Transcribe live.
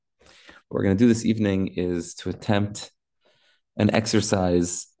What we're going to do this evening is to attempt an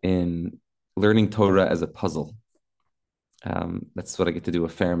exercise in learning Torah as a puzzle. That's what I get to do a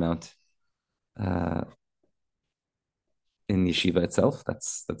fair amount uh, in yeshiva itself.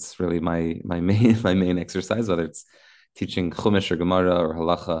 That's really my main my main exercise, whether it's teaching Chumash or Gemara or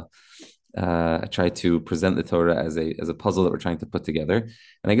Halacha. I try to present the Torah as a puzzle that we're trying to put together.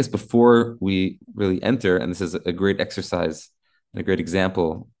 And I guess before we really enter, and this is a great exercise and a great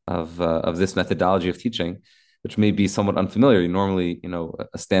example of this methodology of teaching, which may be somewhat unfamiliar. Normally,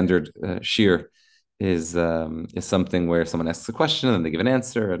 a standard shiur is something where someone asks a question and they give an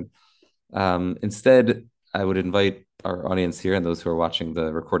answer. And instead, I would invite our audience here and those who are watching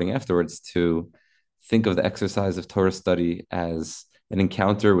the recording afterwards to think of the exercise of Torah study as an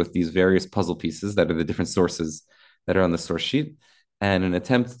encounter with these various puzzle pieces that are the different sources that are on the source sheet, and an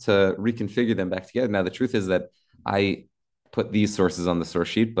attempt to reconfigure them back together. Now, the truth is that I put these sources on the source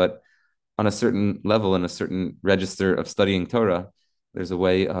sheet, but on a certain level, in a certain register of studying Torah, there's a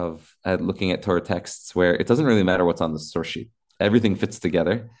way of looking at Torah texts where it doesn't really matter what's on the source sheet. Everything fits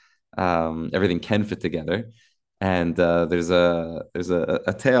together. Everything can fit together. And there's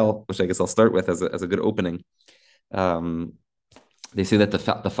a tale, which I guess I'll start with as a good opening. They say that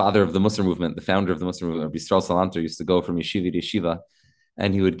the father of the Musar movement, the founder of the Musar movement, Rav Yisrael Salanter, used to go from yeshiva to yeshiva,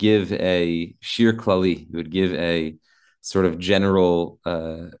 and he would give a shiur klali. He would give a sort of general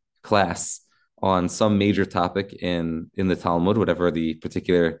class on some major topic in the Talmud, whatever the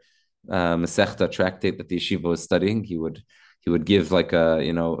particular Masechta tractate that the yeshiva was studying. He would give like a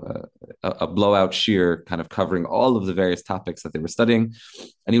blowout shiur, kind of covering all of the various topics that they were studying,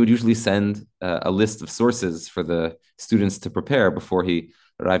 and he would usually send a list of sources for the students to prepare before he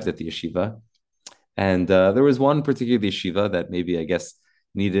arrived at the yeshiva. And there was one particular yeshiva that maybe, I guess,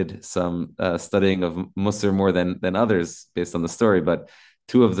 needed some studying of Musar more than others based on the story. But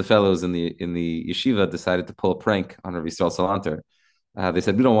two of the fellows in the yeshiva decided to pull a prank on Rav Yisrael Salanter. They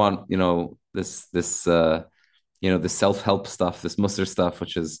said, "We don't want this the self-help stuff, this Musar stuff,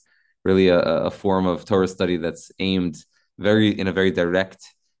 which is really a form of Torah study that's aimed in a very direct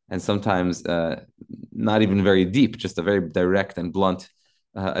and sometimes not even very deep, just a very direct and blunt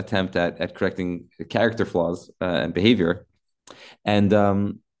attempt at correcting character flaws and behavior." And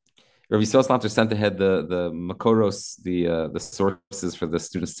Rav Yisrael Salanter sent ahead the makoros, the sources for the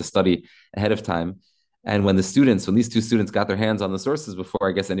students to study ahead of time. And when these two students got their hands on the sources before,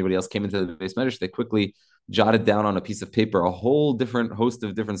 I guess, anybody else came into the beit midrash, they quickly jotted down on a piece of paper a whole different host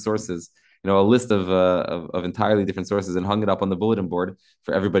of different sources, a list of entirely different sources, and hung it up on the bulletin board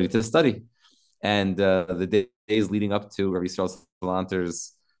for everybody to study. And the days leading up to Rav Yisrael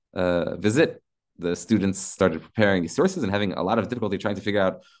Salanter's visit, the students started preparing these sources and having a lot of difficulty trying to figure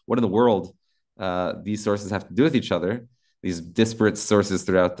out what in the world these sources have to do with each other, these disparate sources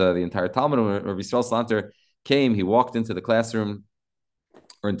throughout the entire Talmud. When Rav Yisrael Salanter came, he walked into the classroom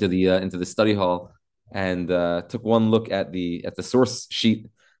or into the study hall and took one look at the source sheet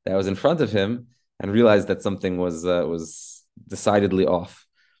that was in front of him and realized that something was decidedly off.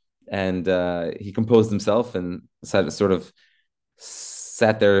 And he composed himself and sort of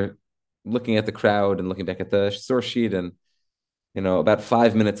sat there looking at the crowd and looking back at the source sheet. And about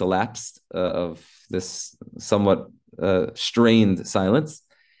 5 minutes elapsed of this somewhat strained silence,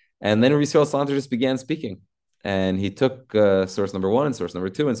 and then Rav Yisrael Salanter just began speaking, and he took source number one and source number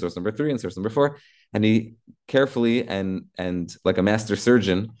two and source number three and source number four, and he carefully and like a master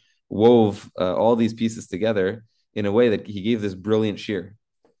surgeon wove all these pieces together in a way that he gave this brilliant shiur.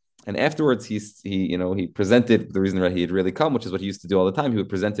 And afterwards, he presented the reason why he had really come, which is what he used to do all the time. He would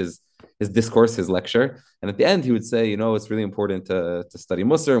present his discourse, his lecture, and at the end, he would say, it's really important to study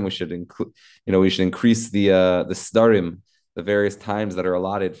Musar, and we should increase the starim, the various times that are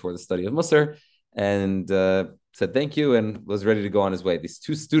allotted for the study of Musar, and said thank you, and was ready to go on his way. These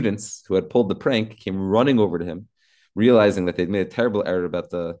two students who had pulled the prank came running over to him, realizing that they'd made a terrible error about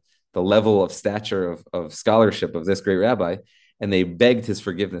the level of stature of scholarship of this great rabbi. And they begged his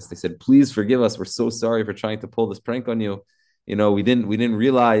forgiveness. They said, "Please forgive us. We're so sorry for trying to pull this prank on you. We didn't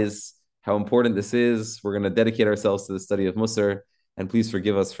realize how important this is. We're going to dedicate ourselves to the study of Musar, and please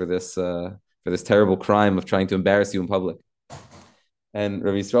forgive us for this terrible crime of trying to embarrass you in public." And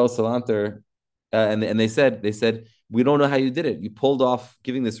Rav Yisrael Salanter, and they said, "We don't know how you did it. You pulled off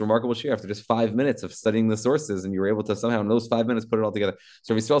giving this remarkable shiur after just 5 minutes of studying the sources, and you were able to somehow in those 5 minutes put it all together."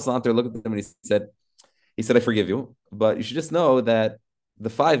 So Rav Yisrael Salanter looked at them and he said, "I forgive you, but you should just know that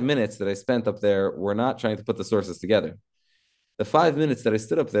the 5 minutes that I spent up there were not trying to put the sources together. The 5 minutes that I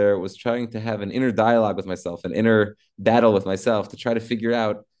stood up there was trying to have an inner dialogue with myself, an inner battle with myself, to try to figure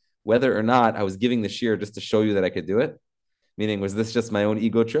out whether or not I was giving the shiur just to show you that I could do it. Meaning, was this just my own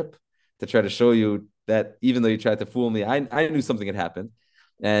ego trip to try to show you that even though you tried to fool me, I knew something had happened.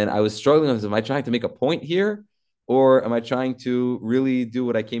 And I was struggling with, am I trying to make a point here? Or am I trying to really do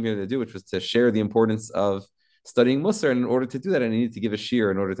what I came here to do, which was to share the importance of studying Musar? And in order to do that, I needed to give a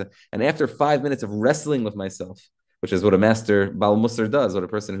shiur in order to. And after 5 minutes of wrestling with myself, which is what a master Baal Musar does, what a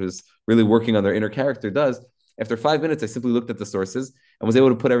person who's really working on their inner character does, after 5 minutes, I simply looked at the sources and was able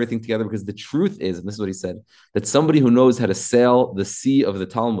to put everything together, because the truth is, and this is what he said, that somebody who knows how to sail the sea of the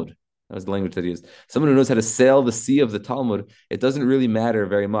Talmud, that was the language that he used, someone who knows how to sail the sea of the Talmud, it doesn't really matter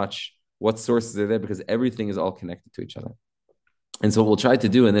very much what sources are there, because everything is all connected to each other. And so what we'll try to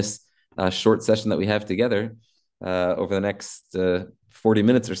do in this short session that we have together over the next 40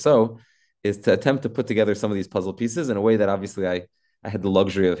 minutes or so is to attempt to put together some of these puzzle pieces in a way that obviously I had the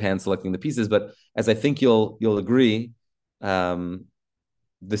luxury of hand selecting the pieces, but as I think you'll agree, the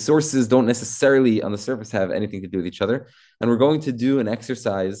sources don't necessarily on the surface have anything to do with each other. And we're going to do an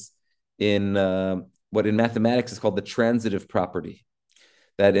exercise in what in mathematics is called the transitive property.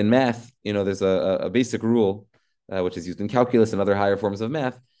 That in math, there's a basic rule, which is used in calculus and other higher forms of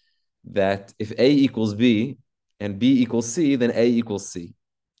math, that if A equals B and B equals C, then A equals C.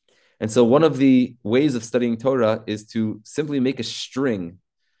 And so one of the ways of studying Torah is to simply make a string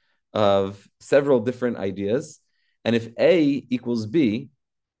of several different ideas. And if A equals B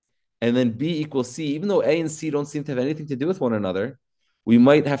and then B equals C, even though A and C don't seem to have anything to do with one another, we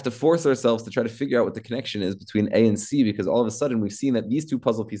might have to force ourselves to try to figure out what the connection is between A and C, because all of a sudden we've seen that these two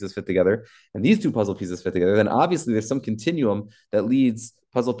puzzle pieces fit together and these two puzzle pieces fit together. Then obviously there's some continuum that leads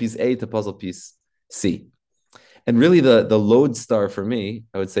puzzle piece A to puzzle piece C. And really the lodestar for me,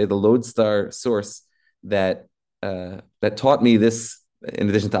 I would say the lodestar source that taught me this, in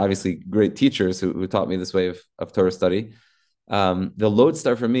addition to obviously great teachers who taught me this way of Torah study, the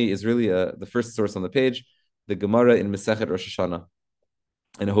lodestar for me is really the first source on the page, the Gemara in Masechet Rosh Hashanah.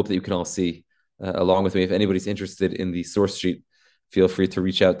 And I hope that you can all see along with me. If anybody's interested in the source sheet, feel free to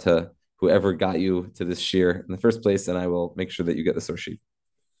reach out to whoever got you to this shiur in the first place, and I will make sure that you get the source sheet.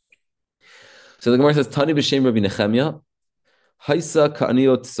 So the Gemara says, Tani b'shem Rabbi Nechemia, Haisa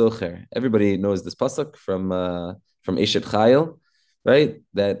ka'aniot socher. Everybody knows this pasuk from Eshet Chayil, right?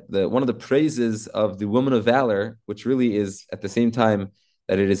 That one of the praises of the woman of valor, which really is at the same time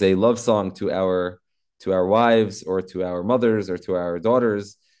that it is a love song to our wives or to our mothers or to our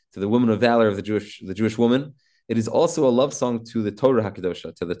daughters, to the woman of valor of the Jewish woman, it is also a love song to the Torah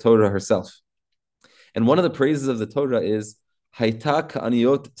HaKadosha, to the Torah herself. And one of the praises of the Torah is Hayta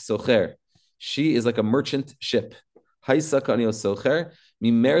ka'aniot socher. She is like a merchant ship. Haysa ka'aniot socher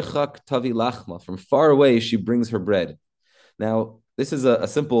mimerchak tavi lachma. From far away, she brings her bread. Now, this is a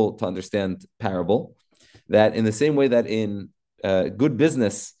simple to understand parable, that in the same way that in good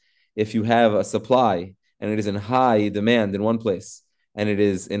business, if you have a supply and it is in high demand in one place and it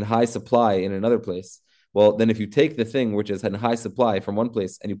is in high supply in another place, well, then if you take the thing which is in high supply from one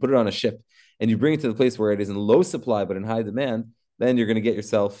place and you put it on a ship and you bring it to the place where it is in low supply but in high demand, then you're going to get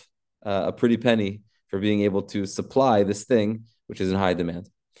yourself a pretty penny for being able to supply this thing which is in high demand.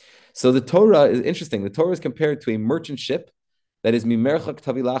 So the Torah is interesting. The Torah is compared to a merchant ship that is mimerchak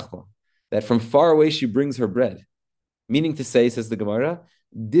tavi lachma, that from far away she brings her bread. Meaning to say, says the Gemara,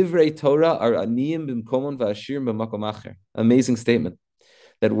 divrei Torah are aniyim b'mkomon v'ashir b'makom acher. Amazing statement.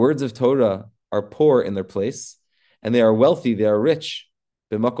 That words of Torah are poor in their place, and they are wealthy, they are rich,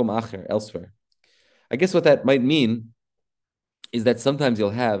 b'makom acher, elsewhere. I guess what that might mean is that sometimes you'll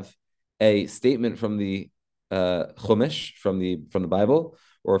have a statement from the Chumash, from the Bible,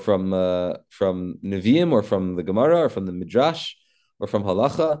 or from Nevi'im, or from the Gemara, or from the midrash, or from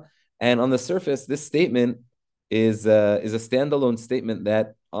Halacha, and on the surface, this statement is a standalone statement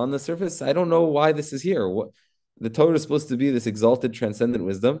that on the surface, I don't know why this is here. What the Torah is supposed to be, this exalted, transcendent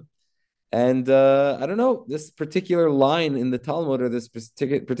wisdom. And I don't know, this particular line in the Talmud or this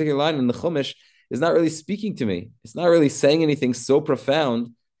particular line in the Chumash is not really speaking to me. It's not really saying anything so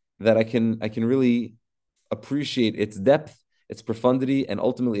profound that I can really appreciate its depth, its profundity, and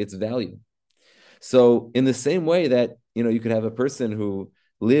ultimately its value. So in the same way that, you could have a person who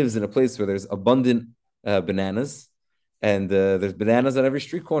lives in a place where there's abundant bananas, and there's bananas on every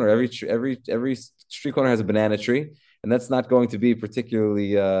street corner. Every street corner has a banana tree, and that's not going to be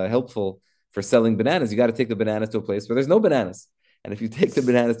particularly helpful for selling bananas. You got to take the bananas to a place where there's no bananas, and if you take the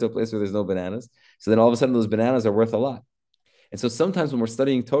bananas to a place where there's no bananas, so then all of a sudden those bananas are worth a lot. And so sometimes when we're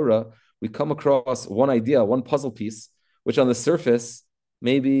studying Torah, we come across one idea, one puzzle piece, which on the surface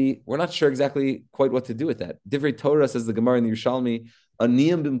maybe we're not sure exactly quite what to do with that. Divrei Torah, says the Gemara in the Yerushalmi,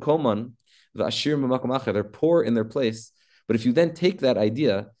 aniyim b'mkoman. They're poor in their place. But if you then take that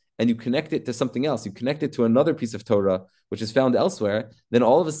idea and you connect it to something else, you connect it to another piece of Torah, which is found elsewhere, then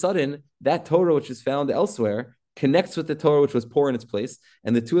all of a sudden, that Torah, which is found elsewhere, connects with the Torah, which was poor in its place.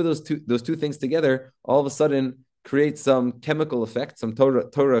 And the two of those two things together, all of a sudden, create some chemical effect, some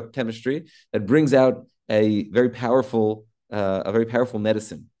Torah chemistry that brings out a very powerful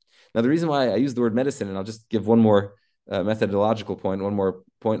medicine. Now, the reason why I use the word medicine, and I'll just give one more methodological point, one more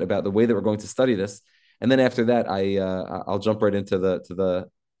point about the way that we're going to study this, and then after that, I'll jump right into the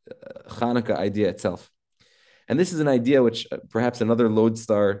Chanukah idea itself. And this is an idea which perhaps another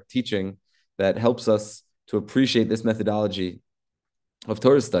lodestar teaching that helps us to appreciate this methodology of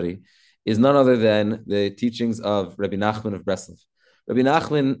Torah study is none other than the teachings of Rabbi Nachman of Breslov. Rabbi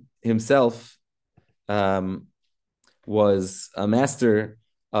Nachman himself was a master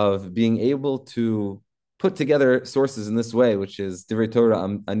of being able to put together sources in this way, which is Divrei Torah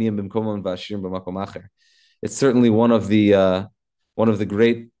Aniyim B'mkomam V'Ashirim B'makom Acher. It's certainly one of the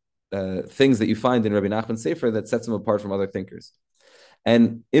great things that you find in Rabbi Nachman's Sefer that sets him apart from other thinkers.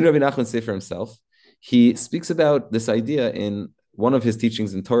 And in Rabbi Nachman's Sefer himself, he speaks about this idea in one of his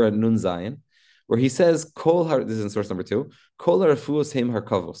teachings in Torah Nun Zayin, where he says, this is in source number 2, Kol harafuos heim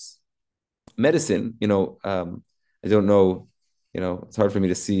harkavos. Medicine, I don't know, it's hard for me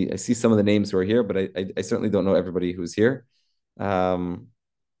to see. I see some of the names who are here, but I certainly don't know everybody who's here. I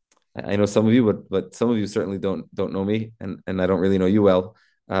know some of you, but some of you certainly don't know me, and I don't really know you well.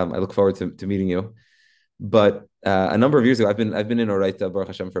 I look forward to meeting you. But a number of years ago, I've been in Orayta, Baruch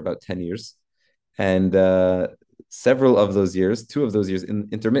Hashem, for about 10 years. And several of those years, 2 of those years,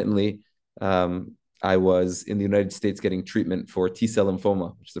 intermittently, I was in the United States getting treatment for T-cell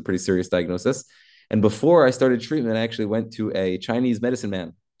lymphoma, which is a pretty serious diagnosis. And before I started treatment, I actually went to a Chinese medicine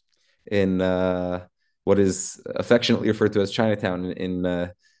man in what is affectionately referred to as Chinatown in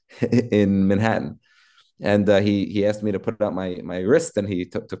Manhattan. And he asked me to put out my wrist, and he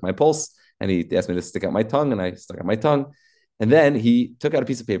took my pulse, and he asked me to stick out my tongue, and I stuck out my tongue. And then he took out a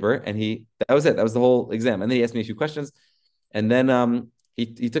piece of paper, and that was it. That was the whole exam. And then he asked me a few questions. And then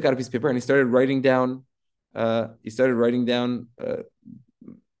he took out a piece of paper, and he started writing down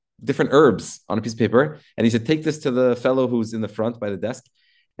different herbs on a piece of paper. And he said, take this to the fellow who's in the front by the desk.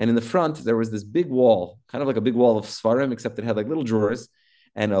 And in the front, there was this big wall, kind of like a big wall of Sfarim, except it had like little drawers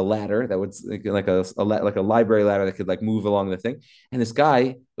and a ladder that would like a library ladder that could like move along the thing. And this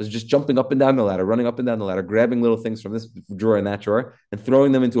guy was just jumping up and down the ladder, running up and down the ladder, grabbing little things from this drawer and that drawer and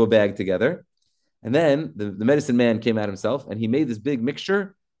throwing them into a bag together. And then the medicine man came out himself, and he made this big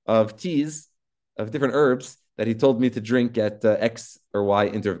mixture of teas of different herbs that he told me to drink at X or Y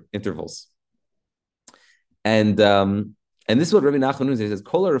intervals. And this is what Rabbi Nachman says,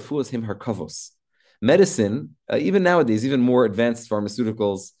 Kol harafuos him harkavos. Medicine, even nowadays, even more advanced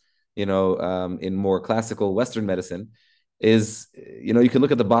pharmaceuticals, in more classical Western medicine, is, you can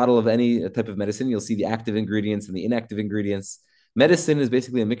look at the bottle of any type of medicine, you'll see the active ingredients and the inactive ingredients. Medicine is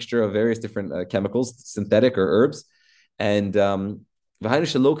basically a mixture of various different chemicals, synthetic or herbs. And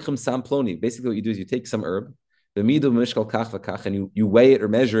basically what you do is you take some herb, and you weigh it or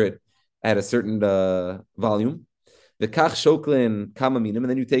measure it at a certain volume. The kach shoklin kamaminim, and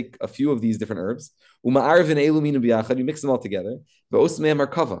then you take a few of these different herbs. You mix them all together. When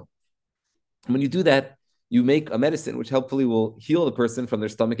you do that, you make a medicine which hopefully will heal the person from their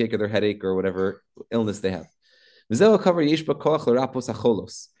stomachache or their headache or whatever illness they have. This will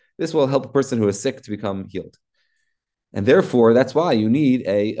help a person who is sick to become healed. And therefore, that's why you need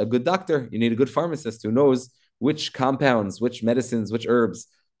a good doctor. You need a good pharmacist who knows which compounds, which medicines, which herbs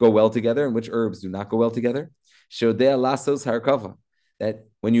go well together and which herbs do not go well together. That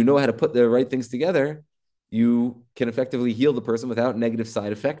when you know how to put the right things together, you can effectively heal the person without negative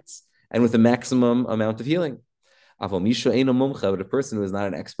side effects and with a maximum amount of healing. But a person who is not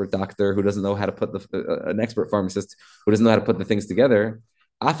an expert doctor, who doesn't know how to put an expert pharmacist, who doesn't know how to put the things together,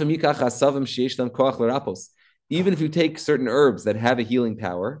 even if you take certain herbs that have a healing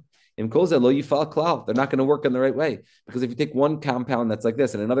power, they're not going to work in the right way. Because if you take one compound that's like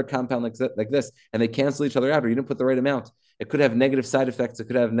this and another compound like this, and they cancel each other out, or you didn't put the right amount, it could have negative side effects. It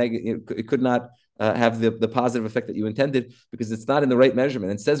could have it could not have the positive effect that you intended because it's not in the right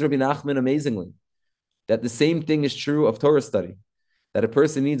measurement. And says Rabbi Nachman amazingly that the same thing is true of Torah study, that a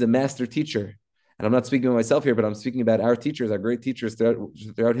person needs a master teacher. And I'm not speaking of myself here, but I'm speaking about our teachers, our great teachers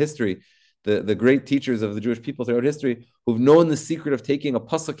throughout history. The great teachers of the Jewish people throughout history who've known the secret of taking a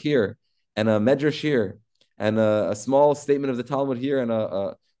pasuk here and a midrash here and a small statement of the Talmud here and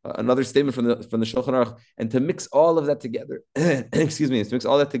another statement from the Shulchan Aruch, and to mix all of that together, to mix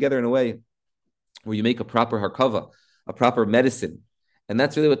all that together in a way where you make a proper harkava, a proper medicine. And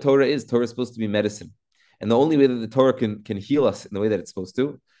that's really what Torah is. Torah is supposed to be medicine. And the only way that the Torah can heal us in the way that it's supposed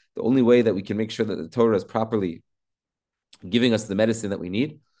to the only way that we can make sure that the Torah is properly giving us the medicine that we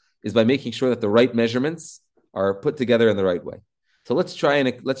need is by making sure that the right measurements are put together in the right way. So let's try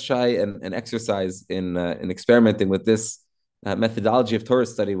an exercise in experimenting with this methodology of Torah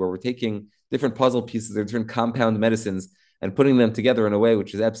study, where we're taking different puzzle pieces or different compound medicines and putting them together in a way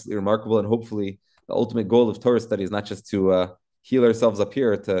which is absolutely remarkable. And hopefully, the ultimate goal of Torah study is not just to heal ourselves up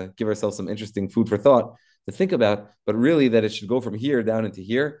here, to give ourselves some interesting food for thought to think about, but really that it should go from here down into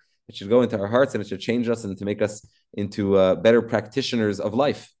here. It should go into our hearts, and it should change us and to make us into better practitioners of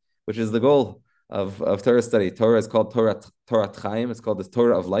life, which is the goal of Torah study. Torah is called Torah Chaim. It's called the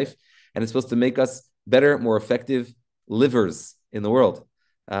Torah of life, and it's supposed to make us better, more effective livers in the world.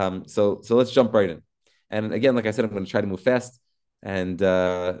 So let's jump right in. And again, like I said, I'm going to try to move fast, and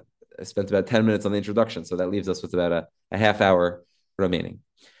I spent about 10 minutes on the introduction, so that leaves us with about a half hour remaining.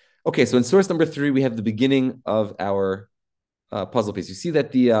 Okay, so in source number 3, we have the beginning of our puzzle piece. You see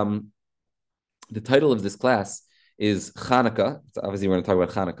that the title of this class is Chanukah. So obviously, we're going to talk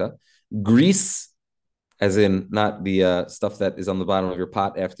about Chanukah. Grease, as in not the stuff that is on the bottom of your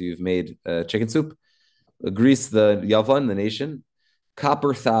pot after you've made chicken soup. Grease, the Yavan, the nation.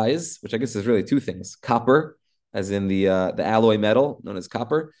 Copper thighs, which I guess is really 2 things. Copper, as in the alloy metal known as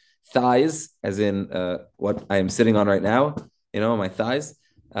copper. Thighs, as in what I am sitting on right now, my thighs.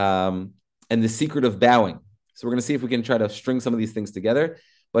 And the secret of bowing. So we're going to see if we can try to string some of these things together.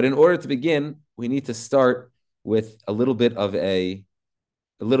 But in order to begin, we need to start with a little bit of a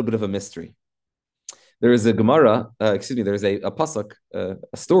mystery. There is a Gemara, there's a pasuk, a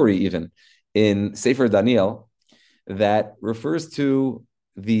story even, in Sefer Daniel that refers to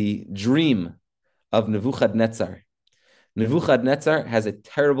the dream of Nebuchadnezzar. Nebuchadnezzar has a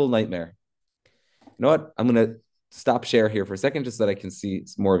terrible nightmare. You know what? I'm going to stop share here for a second just so that I can see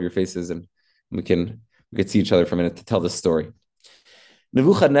more of your faces and we could see each other for a minute to tell this story.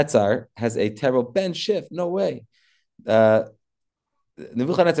 Nebuchadnezzar has a terrible Ben Schiff. No way.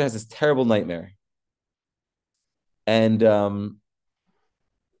 Nebuchadnezzar has this terrible nightmare. And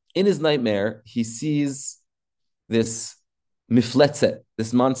in his nightmare, he sees this mifletzet,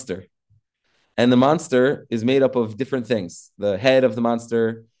 this monster. And the monster is made up of different things. The head of the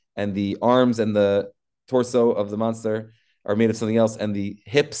monster and the arms and the torso of the monster are made of something else. And the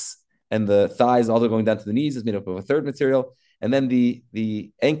hips and the thighs, all they're going down to the knees, is made up of a third material. And then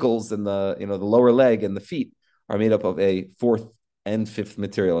the ankles and the lower leg and the feet are made up of a fourth and fifth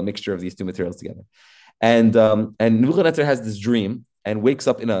material, a mixture of these 2 materials together. And Nebuchadnezzar has this dream and wakes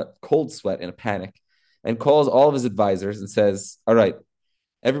up in a cold sweat, in a panic, and calls all of his advisors and says, all right,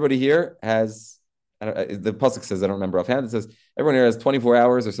 everybody here has, the pasuk says, I don't remember offhand, it says, everyone here has 24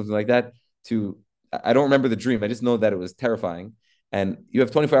 hours or something like that I don't remember the dream. I just know that it was terrifying. And you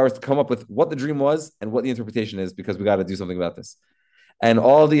have 24 hours to come up with what the dream was and what the interpretation is, because we got to do something about this. And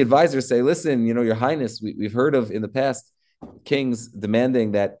all the advisors say, listen, Your Highness, we've heard of in the past kings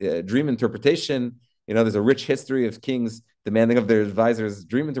demanding that dream interpretation. There's a rich history of kings demanding of their advisors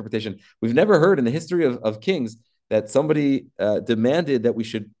dream interpretation. We've never heard in the history of kings that somebody demanded that we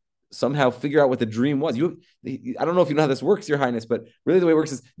should somehow figure out what the dream was. I don't know if you know how this works, Your Highness, but really the way it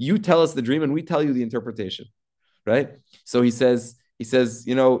works is you tell us the dream and we tell you the interpretation, right? So he says,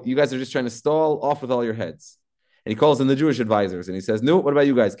 you guys are just trying to stall, off with all your heads. And he calls in the Jewish advisors and he says, no, what about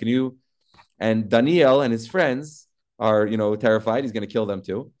you guys? Can you? And Daniel and his friends are, terrified. He's going to kill them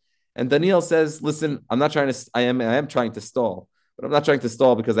too. And Daniel says, listen, I am trying to stall, but I'm not trying to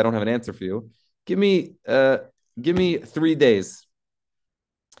stall because I don't have an answer for you. Give me 3 days.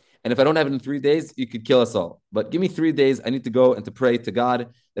 And if I don't have it in 3 days, you could kill us all. But give me 3 days. I need to go and to pray to God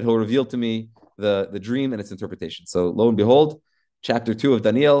that he'll reveal to me the dream and its interpretation. So lo and behold, chapter 2 of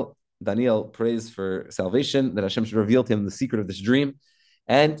Daniel prays for salvation, that Hashem should reveal to him the secret of this dream.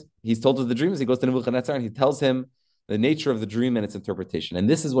 And he's told of the dreams. He goes to Nebuchadnezzar and he tells him the nature of the dream and its interpretation. And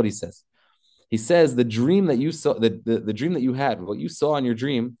this is what he says. He says, the dream that you saw, the dream that you had, what you saw in your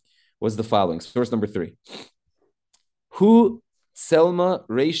dream was the following. Source number 3. Hu Tselma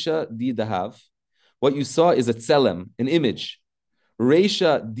Reisha Di Dahav. What you saw is a tselem, an image.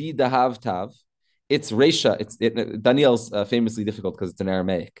 Reisha Di Dahav Tav. It's Reisha. Daniel's famously difficult because it's in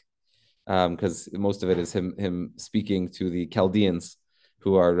Aramaic, because most of it is him speaking to the Chaldeans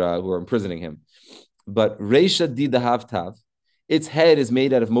who are imprisoning him. But Reisha Di Dahav Tav. Its head is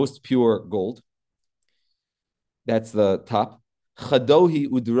made out of most pure gold. That's the top. Chadohi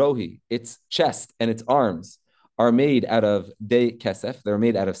Udrohi. Its chest and its arms are made out of de kesef. They're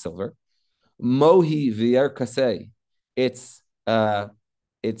made out of silver. Mohi v'yer kasei. Its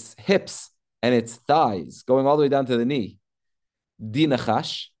hips and its thighs, going all the way down to the knee.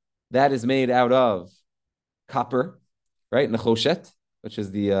 Dinachash. That is made out of copper, right? Nechoshet. which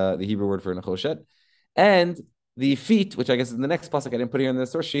is the Hebrew word for nechoshet, and the feet, which I guess is the next pasuk I didn't put here in the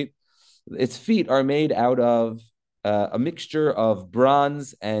source sheet. Its feet are made out of a mixture of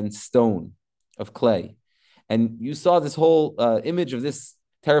bronze and stone, of clay. And you saw this whole image of this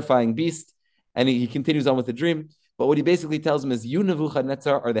terrifying beast, and he continues on with the dream. But what he basically tells him is, you,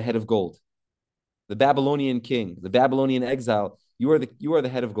 Nebuchadnezzar, are the head of gold. The Babylonian king, the Babylonian exile, you are the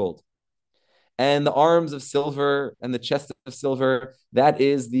head of gold. And the arms of silver and the chest of silver, that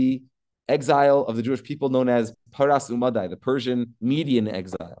is the exile of the Jewish people known as Paras Umadai, the Persian Median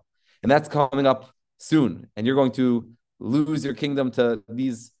exile. And that's coming up soon. And you're going to lose your kingdom to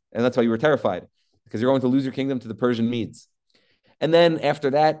these, and that's why you were terrified, because you're going to lose your kingdom to the Persian Medes. And then after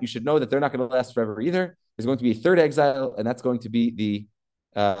that, you should know that they're not going to last forever either. There's going to be a third exile, and that's going to be the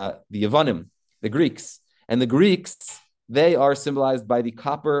Yavanim, the Greeks. And the Greeks, they are symbolized by the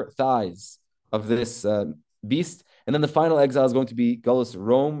copper thighs of this beast. And then the final exile is going to be Galus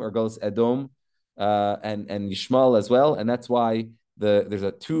Rome or Galus Edom and Yishmael as well. And that's why there's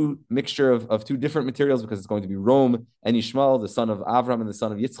a mixture of two different materials, because it's going to be Rome and Yishmael, the son of Avram and the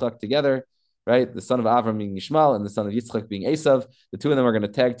son of Yitzchak together, right? The son of Avram being Yishmael and the son of Yitzchak being Esav. The two of them are going to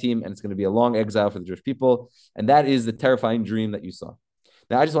tag team, and it's going to be a long exile for the Jewish people. And that is the terrifying dream that you saw.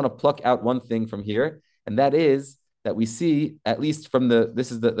 Now, I just want to pluck out one thing from here, and that is that we see, at least from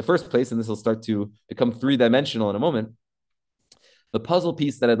this is the first place, and this will start to become three-dimensional in a moment. The puzzle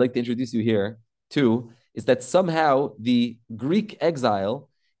piece that I'd like to introduce you here to is that somehow the Greek exile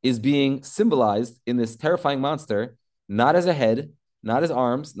is being symbolized in this terrifying monster, not as a head, not as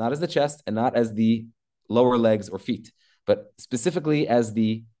arms, not as the chest, and not as the lower legs or feet, but specifically as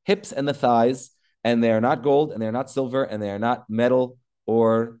the hips and the thighs. And they are not gold, and they are not silver, and they are not metal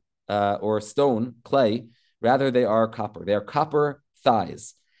or stone, clay. Rather, they are copper. They are copper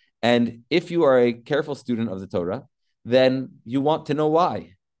thighs. And if you are a careful student of the Torah, then you want to know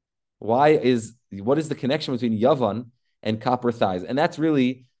why. What is the connection between Yavan and copper thighs? And that's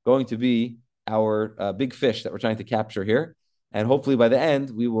really going to be our big fish that we're trying to capture here. And hopefully by the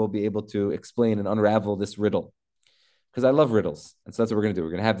end, we will be able to explain and unravel this riddle. Because I love riddles. And so that's what we're going to do.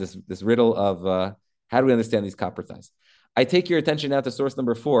 We're going to have this riddle of how do we understand these copper thighs? I take your attention now to source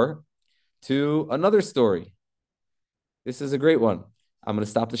number 4, to another story. This is a great one. I'm going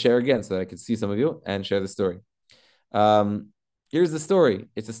to stop the share again so that I can see some of you and share the story. Here's the story.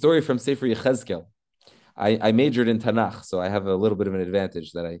 It's a story from Sefer Yechezkel. I majored in Tanakh, so I have a little bit of an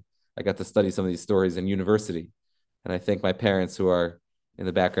advantage that I got to study some of these stories in university. And I thank my parents, who are in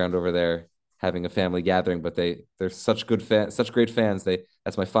the background over there having a family gathering, but they're such great fans.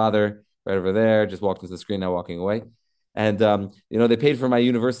 That's my father right over there, just walked into the screen, now walking away. And they paid for my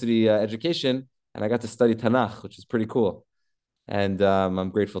university education, and I got to study Tanakh, which is pretty cool. And I'm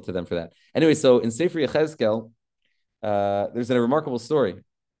grateful to them for that. Anyway, so in Sefer Yechezkel, there's a remarkable story.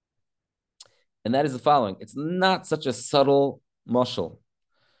 And that is the following. It's not such a subtle mashal.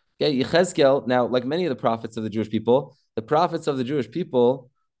 Okay, Yechezkel, now, like many of the prophets of the Jewish people, the prophets of the Jewish people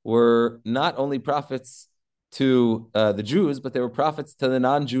were not only prophets to the Jews, but they were prophets to the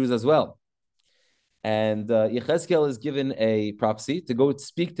non-Jews as well. And Yechezkel is given a prophecy to go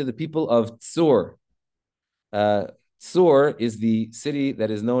speak to the people of Tzur. Tzur is the city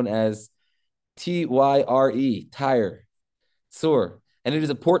that is known as Tyre, Tyre, Tzur. And it is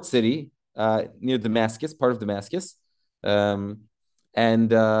a port city near Damascus, part of Damascus. And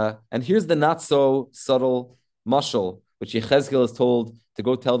here's the not so subtle mashal, which Yechezkel is told to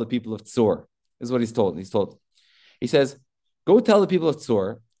go tell the people of Tzur. This is what he's told. He says, go tell the people of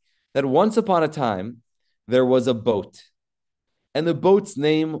Tzur that once upon a time, there was a boat. And the boat's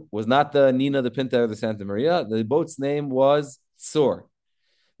name was not the Nina, the Pinta, or the Santa Maria. The boat's name was Tzur.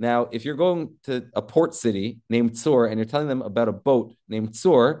 Now, if you're going to a port city named Tzur and you're telling them about a boat named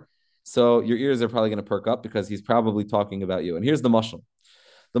Tzur, so your ears are probably going to perk up, because he's probably talking about you. And here's the mashal.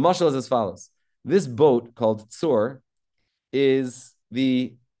 The mashal is as follows. This boat called Tzur is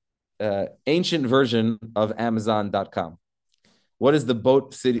the ancient version of Amazon.com. What is the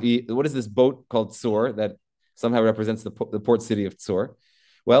boat city? What is this boat called Tzur that somehow represents the port city of Tzur?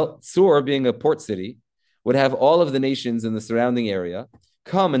 Well, Tzur, being a port city, would have all of the nations in the surrounding area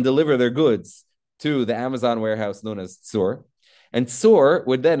come and deliver their goods to the Amazon warehouse known as Tzur. And Tzur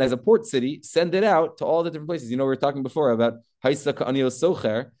would then, as a port city, send it out to all the different places. We were talking before about Haisa Ka'anios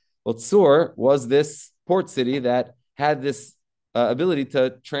Socher. Well, Tzur was this port city that had this ability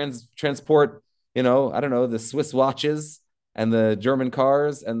to transport, the Swiss watches and the German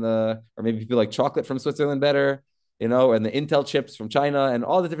cars or maybe people like chocolate from Switzerland better, and the Intel chips from China and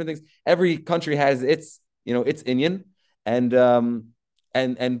all the different things. Every country has its inyan. And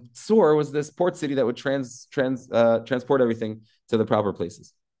and Tzur was this port city that would transport everything to the proper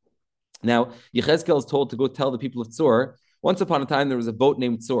places. Now, Yechezkel is told to go tell the people of Tzur, once upon a time there was a boat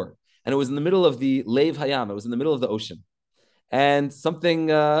named Tzur, and it was in the middle of the Lev Hayam, it was in the middle of the ocean. And something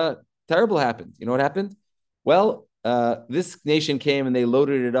terrible happened. You know what happened? Well, this nation came and they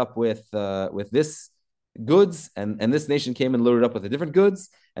loaded it up with this goods, and this nation came and loaded up with a different goods,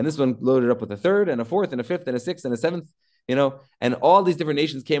 and this one loaded up with a third and a fourth and a fifth and a sixth and a seventh, and all these different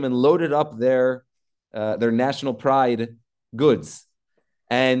nations came and loaded up their national pride goods,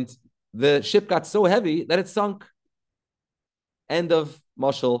 and the ship got so heavy that it sunk. End of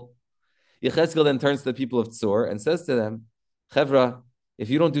mashal. Yechezkel then turns to the people of Tzur and says to them, Chevra, if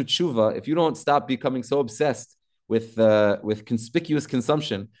you don't do tshuva, if you don't stop becoming so obsessed with conspicuous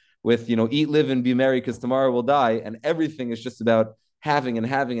consumption, with eat, live, and be merry because tomorrow we'll die, and everything is just about having and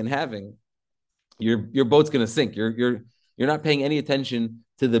having and having, your boat's going to sink. You're not paying any attention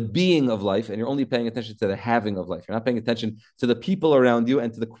to the being of life, and you're only paying attention to the having of life. You're not paying attention to the people around you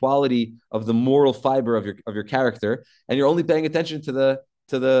and to the quality of the moral fiber of your character, and you're only paying attention to the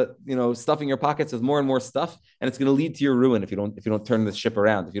stuffing your pockets with more and more stuff, and it's going to lead to your ruin if you don't turn the ship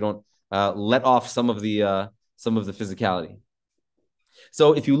around, if you don't let off some of the physicality.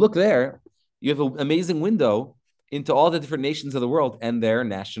 So if you look there, you have an amazing window into all the different nations of the world and their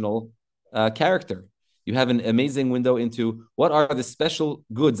national character. You have an amazing window into what are the special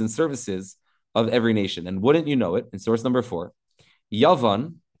goods and services of every nation. And wouldn't you know it, in source number 4,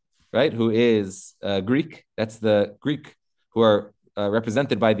 Yavan, right, who is Greek, that's the Greek who are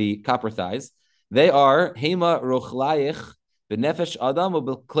represented by the copper thighs. They are Hema Rochlayich B'Nefesh Adam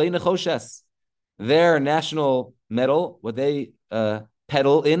U'B'Klei Nechoshes. Their national metal, what they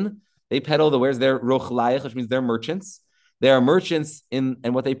peddle in, where's their Rochlayich, which means they're merchants. They are merchants in,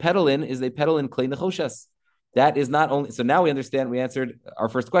 and what they peddle in is they peddle in Klei Nechoshes. That is not only, so now we understand, we answered our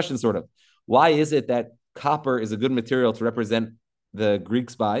first question sort of. Why is it that copper is a good material to represent the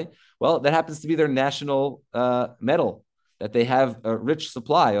Greeks by? Well, that happens to be their national metal, that they have a rich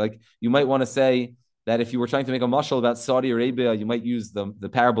supply. Like you might want to say that if you were trying to make a mashal about Saudi Arabia, you might use the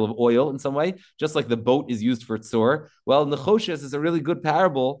parable of oil in some way, just like the boat is used for tzur. Well, Nechoshes is a really good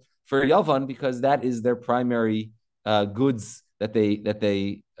parable for Yavan because that is their primary goods that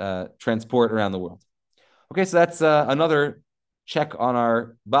they transport around the world. Okay, so that's another check on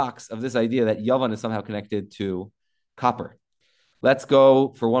our box of this idea that Yavan is somehow connected to copper. Let's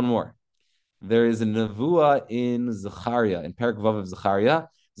go for one more. There is a nevuah in Zechariah, in Perek Vav of Zechariah.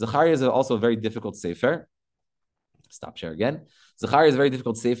 Zechariah is also a very difficult sefer. Stop share again. Zechariah is a very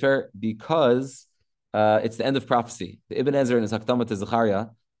difficult sefer because it's the end of prophecy. The Ibn Ezra in his Hakdamah to Zechariah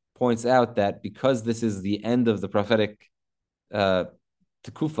points out that because this is the end of the prophetic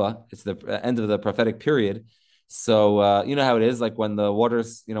Tekufa, it's the end of the prophetic period. So you know how it is, like when the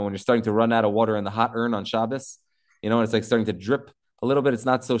water's, when you're starting to run out of water in the hot urn on Shabbos, and it's like starting to drip a little bit. It's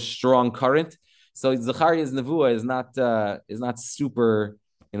not so strong current. So Zechariah's nevuah is not super,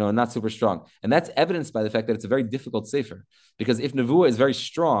 not super strong, and that's evidenced by the fact that it's a very difficult sefer. Because if nevuah is very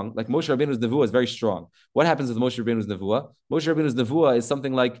strong, like Moshe Rabbeinu's nevuah is very strong, what happens with Moshe Rabbeinu's nevuah? Moshe Rabbeinu's nevuah is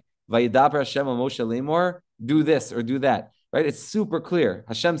something like Vayidaber Hashem al Moshe lemor, do this or do that. Right? It's super clear.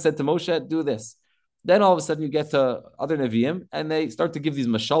 Hashem said to Moshe, do this. Then all of a sudden you get to other Nevi'im and they start to give these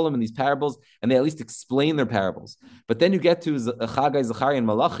mashalim and these parables and they at least explain their parables. But then you get to Chagai, Zechariah, and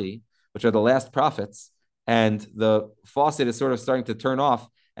Malachi, which are the last prophets, and the faucet is sort of starting to turn off,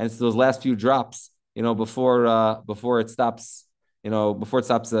 and it's those last few drops, before it stops,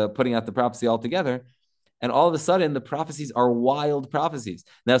 putting out the prophecy altogether. And all of a sudden, the prophecies are wild prophecies.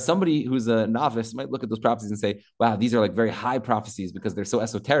 Now, somebody who's a novice might look at those prophecies and say, wow, these are like very high prophecies because they're so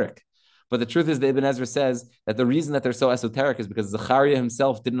esoteric. But the truth is, the Ibn Ezra says that the reason that they're so esoteric is because Zechariah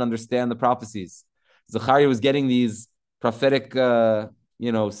himself didn't understand the prophecies. Zechariah was getting these prophetic,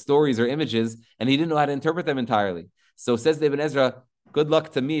 stories or images, and he didn't know how to interpret them entirely. So says the Ibn Ezra, good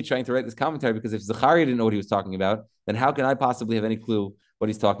luck to me trying to write this commentary, because if Zechariah didn't know what he was talking about, then how can I possibly have any clue what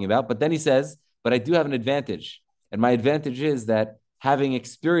he's talking about? But then he says, but I do have an advantage. And my advantage is that having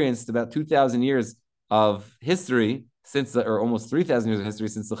experienced about 2,000 years of history, or almost 3,000 years of history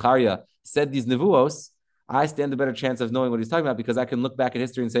since Zechariah said these nevuos, I stand a better chance of knowing what he's talking about, because I can look back at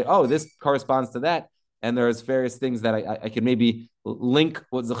history and say, oh, this corresponds to that. And there's various things that I can maybe link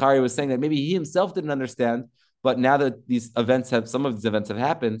what Zechariah was saying that maybe he himself didn't understand. But now that some of these events have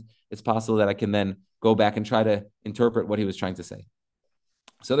happened, it's possible that I can then go back and try to interpret what he was trying to say.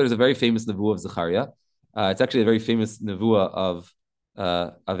 So there's a very famous nevuah of Zechariah. It's actually a very famous nevuah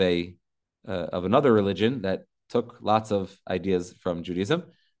of another religion that took lots of ideas from Judaism.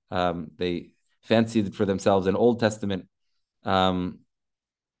 They fancied for themselves an Old Testament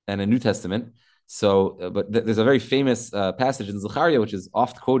and a New Testament. So, but there's a very famous passage in Zechariah, which is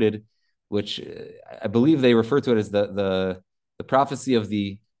oft quoted, which I believe they refer to it as the prophecy of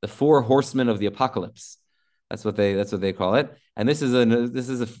the four horsemen of the apocalypse. That's what they call it. And this is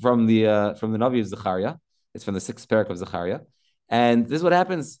from the Navi of Zechariah. It's from the 6th parak of Zechariah. And this is what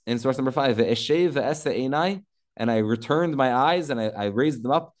happens in source number 5. And I returned my eyes and I raised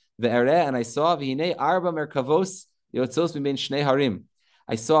them up. And I saw arba merkavos yotzos mibein shnei harim.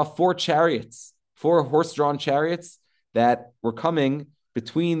 I saw 4 chariots, 4 horse-drawn chariots that were coming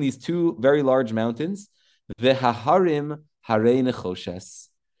between these 2 very large mountains. Vehaharim harei nechoshes.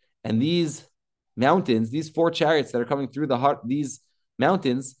 And these mountains, these 4 chariots that are coming through these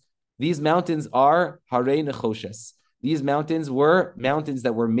mountains are harei nechoshes. These mountains were mountains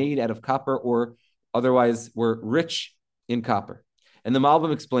that were made out of copper or otherwise were rich in copper. And the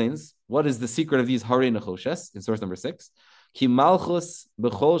Malbim explains what is the secret of these harei nechoshes in source number 6. Ki malchus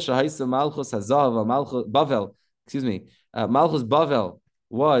b'chol shahaisa malchus hazav malchus Bavel. Malchus Bavel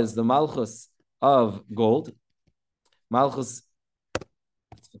was the malchus of gold. Malchus,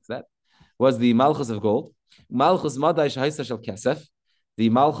 let's fix that. Was the malchus of gold. Malchus madai shahaisa shel kesef. The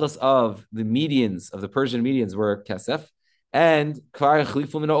malchus of the medians, of the Persian medians, were kesef. And kvar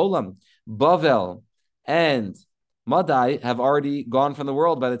chlifu min ha'olam. Bavel and Madai have already gone from the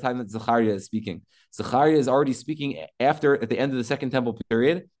world by the time that Zechariah is speaking. Zechariah is already speaking at the end of the second temple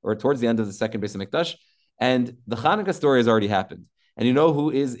period, or towards the end of the second beit HaMikdash, and the Chanukah story has already happened. And you know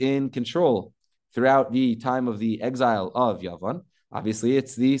who is in control throughout the time of the exile of Yavan? Obviously,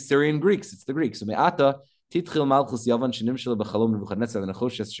 it's the Syrian Greeks. It's the Greeks. So me'ata titchil malchus Yavan shenimshel b'chalom Nebuchadnezzar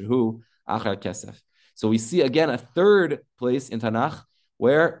v'nechoshes shehu achar kesef. So we see again a third place in Tanakh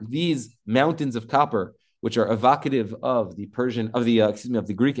where these mountains of copper, which are evocative of the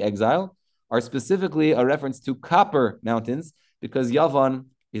Greek exile, are specifically a reference to copper mountains because Yavan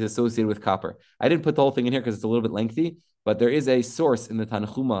is associated with copper. I didn't put the whole thing in here because it's a little bit lengthy, but there is a source in the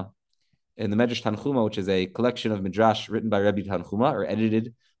Tanchuma, in the midrash Tanchuma, which is a collection of midrash written by Rabbi Tanchuma or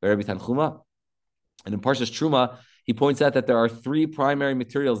edited by Rabbi Tanchuma. And in Parshas Truma, he points out that there are 3 primary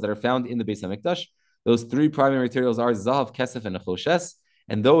materials that are found in the Beis HaMikdash. Those 3 primary materials are Zahav, Kesef, and Nechoshes,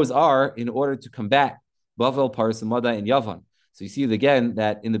 and those are in order to combat Bavel, Paris, Madai, and Yavan. So you see again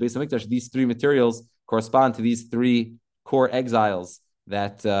that in the Beis HaMikdash, these 3 materials correspond to these 3 core exiles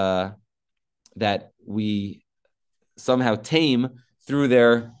that we somehow tame through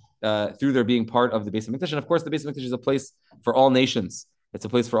their being part of the Beis HaMikdash. And of course, the Beis HaMikdash is a place for all nations. It's a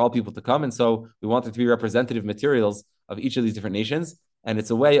place for all people to come. And so we want there to be representative materials of each of these different nations. And it's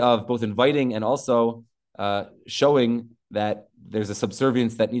a way of both inviting and also showing that there's a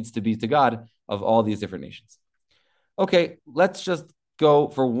subservience that needs to be to God of all these different nations. Okay, let's just go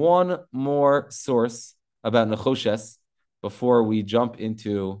for one more source about Nechoshes before we jump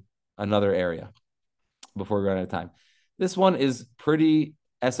into another area, before we run out of time. This one is pretty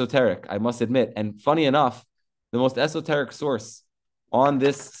esoteric, I must admit. And funny enough, the most esoteric source on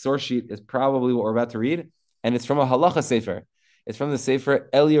this source sheet is probably what we're about to read, and it's from a halacha sefer. It's from the sefer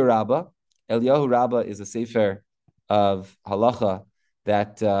Eliyahu Rabbah. Eliyahu Rabbah is a sefer of halacha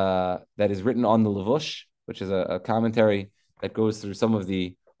that is written on the Levush, which is a commentary that goes through some of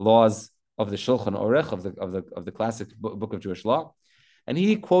the laws of the Shulchan Aruch of the classic book of Jewish law. And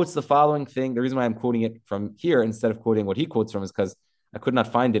he quotes the following thing. The reason why I'm quoting it from here instead of quoting what he quotes from is because I could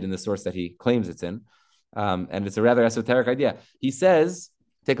not find it in the source that he claims it's in. And it's a rather esoteric idea. He says,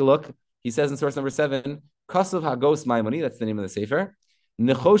 take a look. He says in source number 7, Kasav Hagos Maimoni, that's the name of the sefer.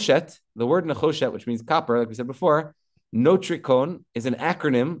 Nechoshet, the word nechoshet, which means copper, like we said before, notricon is an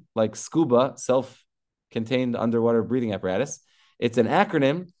acronym like scuba, self-contained underwater breathing apparatus. It's an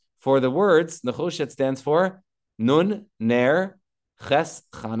acronym for the words. Nechoshet stands for Nun, Ner, Ches,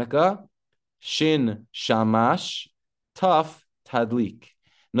 Chanukah, Shin, Shamash, Taf, Tadlik.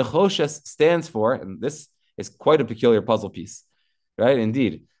 Nechoshes stands for, and this is quite a peculiar puzzle piece, right?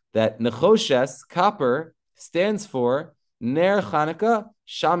 Indeed, that Nechoshes, copper, stands for Ner Chanukah,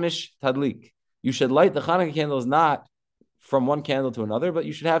 Shamish Tadlik. You should light the Chanukah candles not from one candle to another, but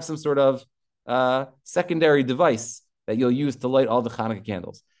you should have some sort of secondary device that you'll use to light all the Chanukah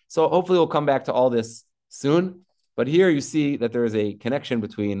candles. So hopefully we'll come back to all this soon. But here you see that there is a connection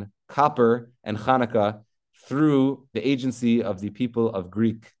between copper and Chanukah through the agency of the people of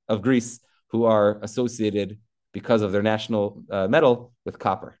Greece, who are associated because of their national metal with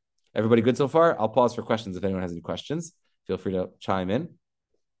copper. Everybody good so far? I'll pause for questions if anyone has any questions. Feel free to chime in.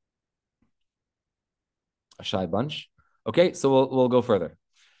 A shy bunch. Okay, so we'll go further.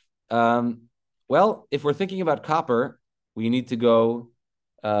 Well, if we're thinking about copper, we need to go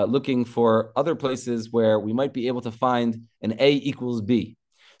looking for other places where we might be able to find an A equals B.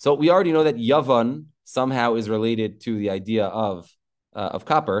 So we already know that Yavan somehow is related to the idea of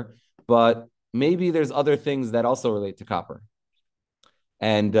copper, but maybe there's other things that also relate to copper.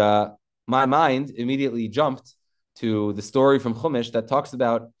 And my mind immediately jumped to the story from Chumash that talks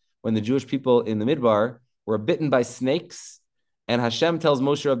about when the Jewish people in the Midbar were bitten by snakes, and Hashem tells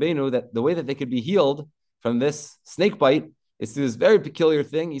Moshe Rabbeinu that the way that they could be healed from this snake bite is through this very peculiar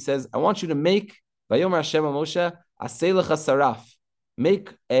thing. He says, I want you to make, Vayomer Hashem Moshe, Aseh lecha saraf, make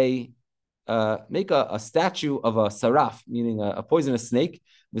a statue of a saraf, meaning a poisonous snake,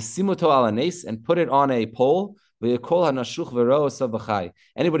 v'simuto ala nes, and put it on a pole. Anybody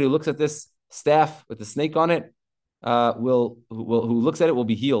who looks at this staff with the snake on it, who looks at it will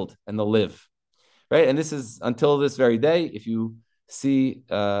be healed and they'll live, right? And this is until this very day. If you see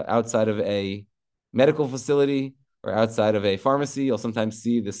outside of a medical facility or outside of a pharmacy, you'll sometimes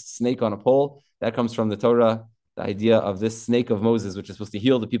see this snake on a pole. That comes from the Torah, the idea of this snake of Moses, which is supposed to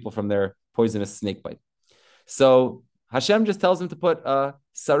heal the people from their poisonous snake bite. So Hashem just tells him to put a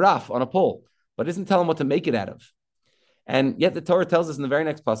saraf on a pole, but doesn't tell him what to make it out of. And yet the Torah tells us in the very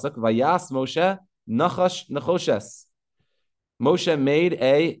next pasuk, Vayas Moshe nachash nachoshes. Moshe made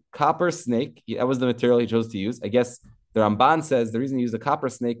a copper snake. That was the material he chose to use. I guess the Ramban says the reason he used a copper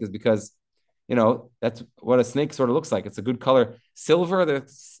snake is because, that's what a snake sort of looks like. It's a good color. Silver, the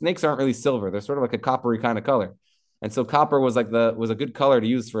snakes aren't really silver. They're sort of like a coppery kind of color. And so copper was a good color to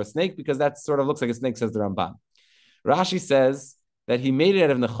use for a snake because that sort of looks like a snake, says the Ramban. Rashi says that he made it out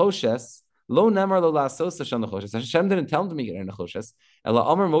of nechoshes. Lo nemar lo la'asos Hashem nechoshes. Hashem didn't tell him to make it out of nechoshes. Ela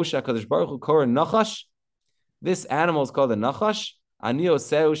Amar Moshe HaKadosh Baruch Hu kor nachash. This animal is called a nachash. Ani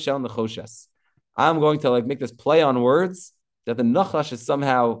oseu shel nechoshes. I'm going to make this play on words that the nachash is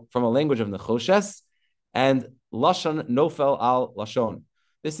somehow from a language of nechoshes, and lashon nofel al lashon.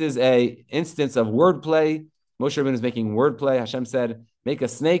 This is a instance of wordplay. Moshe Rabbeinu is making wordplay. Hashem said, make a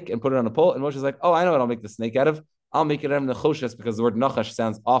snake and put it on a pole. And Moshe is like, oh, I know what I'll make the snake out of. I'll make it out of nechoshes because the word nachash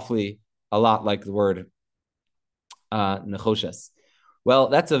sounds awfully a lot like the word nechoshes. Well,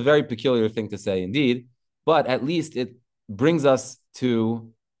 that's a very peculiar thing to say indeed, but at least it brings us to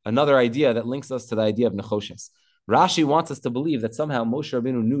another idea that links us to the idea of nechoshes. Rashi wants us to believe that somehow Moshe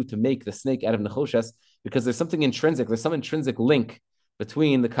Rabbeinu knew to make the snake out of nechoshes because there's something intrinsic, there's some intrinsic link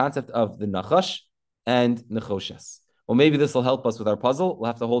between the concept of the nachash and nechoshes. Well, maybe this will help us with our puzzle. We'll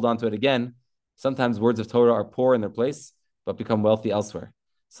have to hold on to it again. Sometimes words of Torah are poor in their place, but become wealthy elsewhere.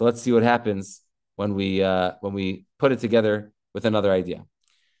 So let's see what happens when we put it together with another idea.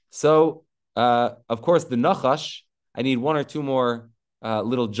 So, of course, the nachash, I need one or two more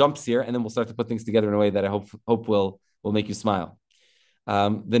little jumps here, and then we'll start to put things together in a way that I hope will make you smile.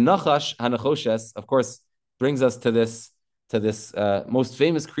 The nachash, hanachoshes, of course, brings us to this most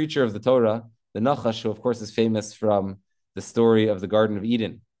famous creature of the Torah, the nachash, who of course is famous from the story of the Garden of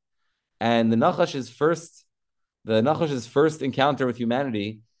Eden. And the Nachash's first encounter with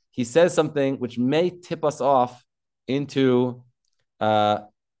humanity, he says something which may tip us off into some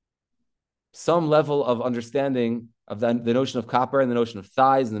level of understanding of the notion of copper and the notion of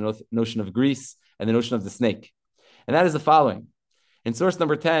thighs and the notion of grease and the notion of the snake. And that is the following. In source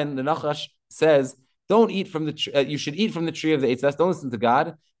number 10, the Nachash says, don't eat from the you should eat from the tree of the Eitz. Don't listen to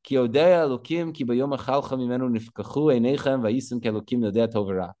God.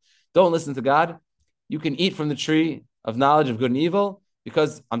 Don't listen to God. You can eat from the tree of knowledge of good and evil,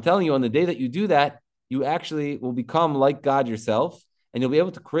 because I'm telling you, on the day that you do that, you actually will become like God yourself, and you'll be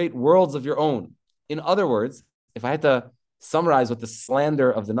able to create worlds of your own. In other words, if I had to summarize what the slander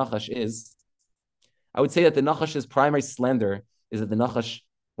of the Nachash is, I would say that the Nachash's primary slander is that the Nachash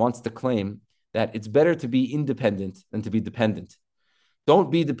wants to claim that it's better to be independent than to be dependent.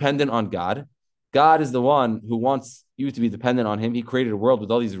 Don't be dependent on God. God is the one who wants you to be dependent on him. He created a world with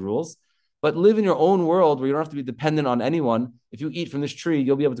all these rules, but live in your own world where you don't have to be dependent on anyone. If you eat from this tree,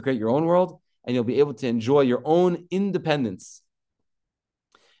 you'll be able to create your own world, and you'll be able to enjoy your own independence.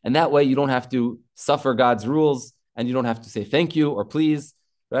 And that way you don't have to suffer God's rules, and you don't have to say thank you or please,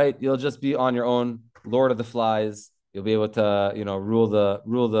 right? You'll just be on your own, Lord of the Flies. You'll be able to, rule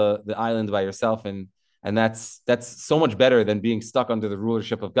the island by yourself. And that's so much better than being stuck under the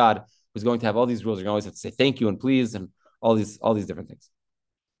rulership of God, who's going to have all these rules. You're going to always have to say thank you and please and all these different things.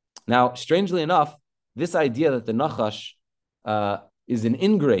 Now, strangely enough, this idea that the Nachash is an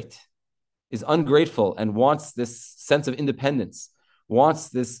ingrate, is ungrateful, and wants this sense of independence, wants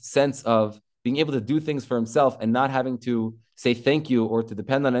this sense of being able to do things for himself and not having to say thank you or to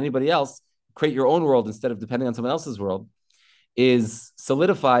depend on anybody else, create your own world instead of depending on someone else's world, is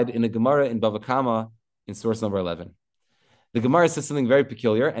solidified in a Gemara in Bava Kama in source number 11. The Gemara says something very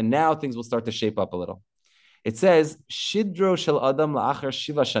peculiar, and now things will start to shape up a little. It says, Shidro shel Adam la'achar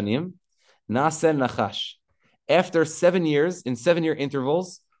shiva shanim, nasen nachash. After 7 years, in 7-year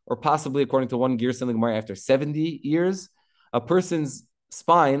intervals, or possibly according to one Girsa in the Gemara, after 70 years, a person's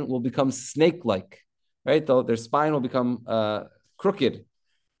spine will become snake-like, right? Their spine will become crooked.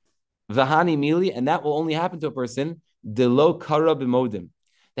 Vahani mili, and that will only happen to a person delo kara b'modim.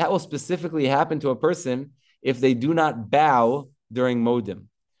 That will specifically happen to a person if they do not bow during modim.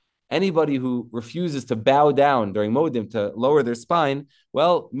 Anybody who refuses to bow down during modim, to lower their spine,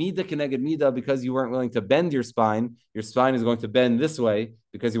 well, mida keneged mida, because you weren't willing to bend your spine is going to bend this way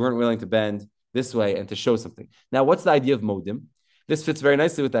because you weren't willing to bend this way and to show something. Now, what's the idea of modim? This fits very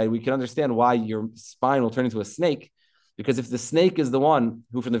nicely with that. We can understand why your spine will turn into a snake, because if the snake is the one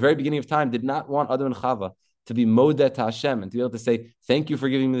who, from the very beginning of time, did not want Adam and Chava to be modeh to Hashem and to be able to say, "Thank you for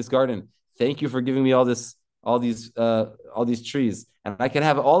giving me this garden. Thank you for giving me all these trees, and I can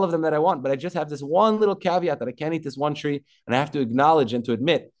have all of them that I want, but I just have this one little caveat that I can't eat this one tree, and I have to acknowledge and to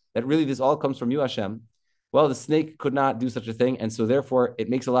admit that really this all comes from you, Hashem." Well, the snake could not do such a thing, and so therefore it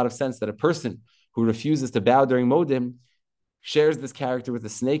makes a lot of sense that a person who refuses to bow during modim shares this character with the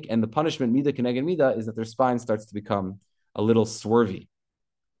snake, and the punishment, mida keneged mida, is that their spine starts to become a little swervy.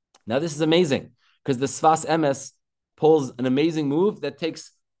 Now, this is amazing, because the Sfas Emes pulls an amazing move that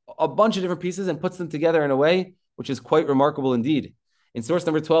takes a bunch of different pieces and puts them together in a way which is quite remarkable indeed. In source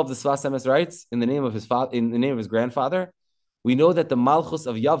number 12, the Sfas Emes writes, in the name of his grandfather, we know that the Malchus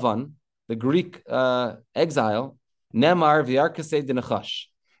of Yavan, the Greek exile, Nemar v'yarkasei d'nechash.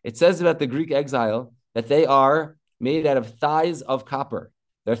 It says about the Greek exile that they are made out of thighs of copper.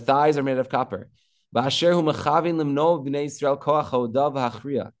 Their thighs are made of copper.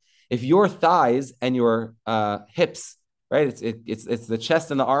 If your thighs and your hips, right? It's the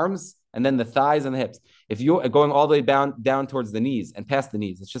chest and the arms, and then the thighs and the hips. If you're going all the way down towards the knees and past the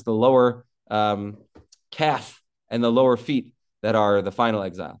knees, it's just the lower calf and the lower feet that are the final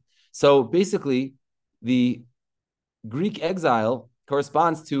exile. So basically, the Greek exile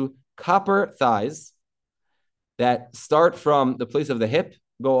corresponds to copper thighs that start from the place of the hip,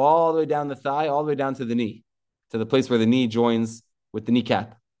 go all the way down the thigh, all the way down to the knee, to the place where the knee joins with the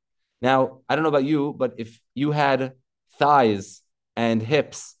kneecap. Now, I don't know about you, but if you had thighs and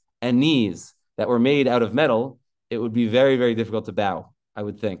hips and knees that were made out of metal, it would be very, very difficult to bow, I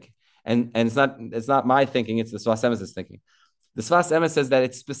would think. And it's not my thinking, it's the Sfas Emes' thinking. The Sfas Emes says that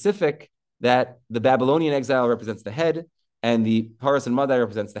it's specific that the Babylonian exile represents the head, and the Paras and Madai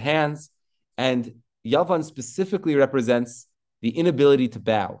represents the hands, and Yavan specifically represents the inability to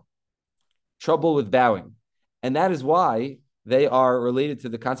bow, trouble with bowing. And that is why they are related to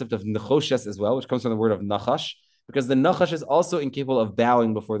the concept of nechoshes as well, which comes from the word of nachash, because the nachash is also incapable of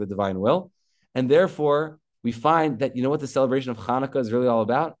bowing before the divine will. And therefore, we find that, you know what the celebration of Chanukah is really all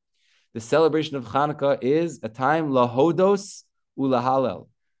about? The celebration of Chanukah is a time lahodos ulahalel.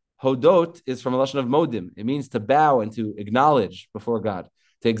 Hodot is from a lashon of modim. It means to bow and to acknowledge before God,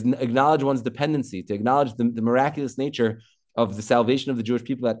 to acknowledge one's dependency, to acknowledge the miraculous nature of the salvation of the Jewish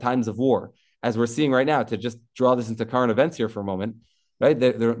people at times of war, as we're seeing right now. To just draw this into current events here for a moment, right?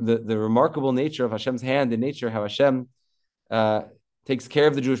 The remarkable nature of Hashem's hand in nature, how Hashem takes care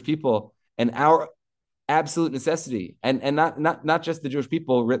of the Jewish people, and our absolute necessity, and not just the Jewish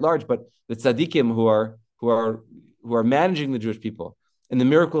people writ large, but the tzaddikim who are managing the Jewish people, and the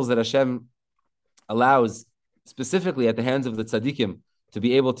miracles that Hashem allows specifically at the hands of the tzaddikim to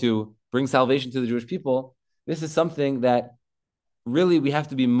be able to bring salvation to the Jewish people. This is something that really we have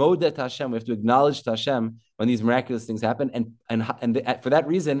to be modeh to Hashem. We have to acknowledge to Hashem when these miraculous things happen, and for that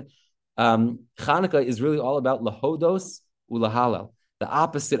reason, Chanukah is really all about lahodos ulahalal, the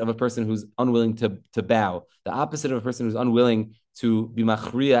opposite of a person who's unwilling to bow, the opposite of a person who's unwilling to be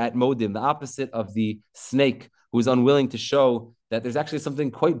machriya at modim, the opposite of the snake who is unwilling to show that there's actually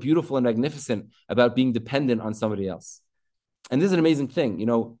something quite beautiful and magnificent about being dependent on somebody else. And this is an amazing thing. You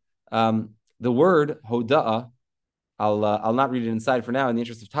know, the word hoda'ah, I'll not read it inside for now in the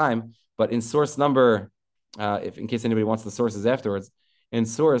interest of time, but in source number, if in case anybody wants the sources afterwards, in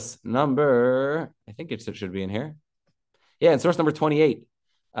source number, I think it should be in here. Yeah, in source number 28, which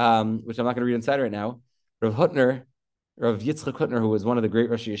I'm not going to read inside right now, Rav Yitzchak Hutner, who was one of the great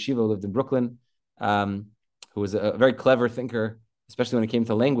Rosh Yeshiva who lived in Brooklyn, who was a very clever thinker, especially when it came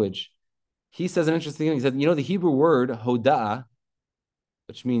to language, he says an interesting thing. He said, you know, the Hebrew word hoda'ah,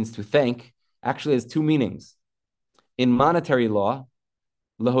 which means to thank, actually has two meanings. In monetary law,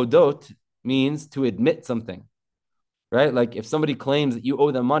 lahodot means to admit something, right? Like if somebody claims that you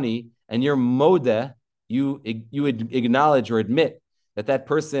owe them money and you're modeh, you acknowledge or admit that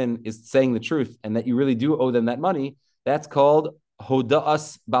person is saying the truth and that you really do owe them that money, that's called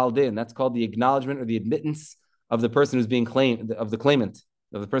hoda'as baldin. That's called the acknowledgement or the admittance of the person who's being claimed, of the claimant,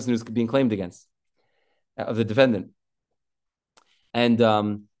 of the person who's being claimed against, of the defendant. And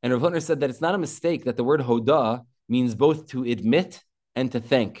Rav Hutner said that it's not a mistake that the word hoda means both to admit and to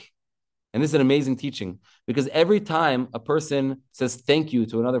thank. And this is an amazing teaching, because every time a person says thank you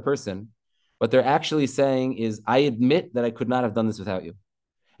to another person, what they're actually saying is, I admit that I could not have done this without you.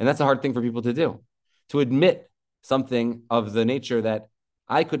 And that's a hard thing for people to do, to admit something of the nature that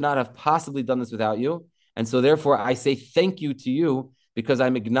I could not have possibly done this without you. And so therefore I say thank you to you, because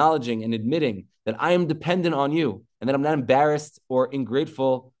I'm acknowledging and admitting that I am dependent on you and that I'm not embarrassed or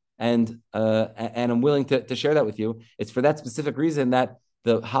ungrateful, and I'm willing to share that with you. It's for that specific reason that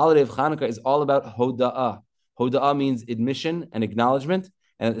the holiday of Chanukah is all about hoda'ah. Hoda'ah means admission and acknowledgement,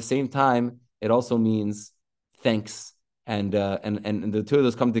 and at the same time, it also means thanks. And the two of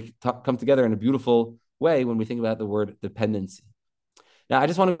those come together in a beautiful way when we think about the word dependency. Now, I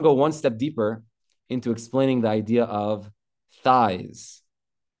just want to go one step deeper into explaining the idea of thighs.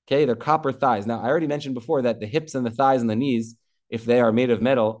 Okay, they're copper thighs. Now, I already mentioned before that the hips and the thighs and the knees, if they are made of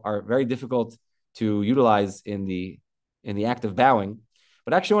metal, are very difficult to utilize in the act of bowing.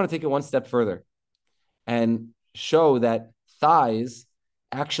 But I actually want to take it one step further and show that thighs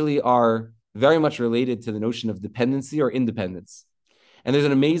actually are very much related to the notion of dependency or independence. And there's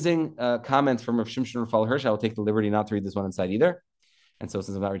an amazing comment from Rav Shimshon Raphael Hirsch. I will take the liberty not to read this one inside either. And so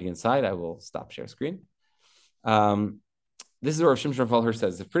since I'm not reading inside, I will stop share screen. This is what Rav Shimshon Raphael Hirsch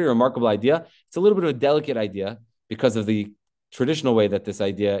says. It's a pretty remarkable idea. It's a little bit of a delicate idea because of the traditional way that this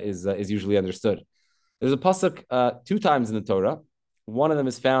idea is usually understood. There's a pasuk 2 times in the Torah. One of them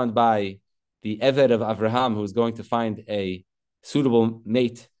is found by the Eved of Avraham, who is going to find a suitable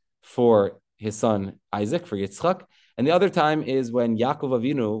mate for his son Isaac, for Yitzchak. And the other time is when Yaakov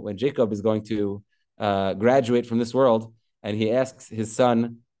Avinu, when Jacob is going to graduate from this world, and he asks his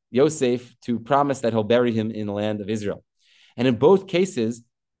son Yosef to promise that he'll bury him in the land of Israel. And in both cases,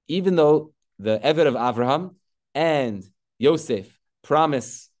 even though the Eved of Avraham and Yosef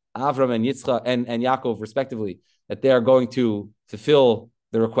promise Avram and Yitzchak and Yaakov respectively that they are going to fulfill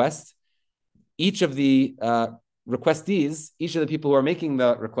the request, each of the requestees, each of the people who are making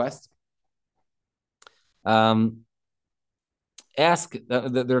the request, ask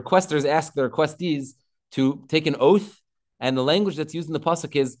the requesters ask the requestees to take an oath, and the language that's used in the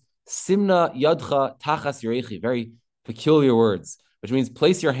pasuk is Simna Yadcha Tachas Yorechi, very peculiar words, which means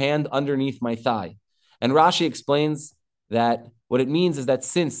place your hand underneath my thigh. And Rashi explains that what it means is that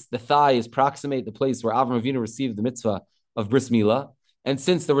since the thigh is proximate the place where Avram Avinu received the mitzvah of bris milah, and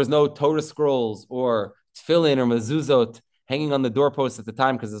since there was no Torah scrolls or tefillin or mezuzot hanging on the doorposts at the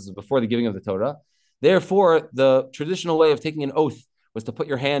time, because this was before the giving of the Torah, therefore the traditional way of taking an oath was to put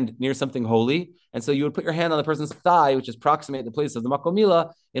your hand near something holy, and so you would put your hand on the person's thigh, which is proximate the place of the makom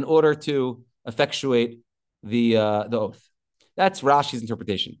milah, in order to effectuate the oath. That's Rashi's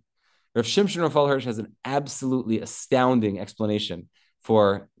interpretation. Rav Shimshon Raphael Hirsch has an absolutely astounding explanation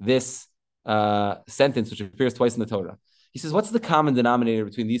for this sentence, which appears twice in the Torah. He says, what's the common denominator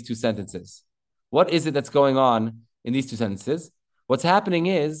between these two sentences? What is it that's going on in these two sentences? What's happening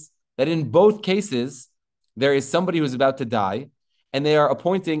is that in both cases, there is somebody who's about to die, and they are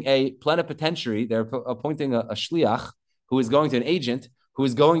appointing a plenipotentiary, they're appointing a shliach, who is going to, an agent, who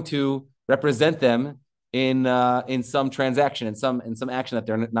is going to represent them in some transaction, in some action that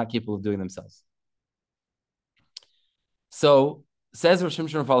they're not capable of doing themselves. So, says Rav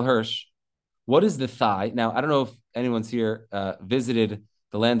Shimshon Raphael Hirsch, what is the thigh? Now, I don't know if anyone's here visited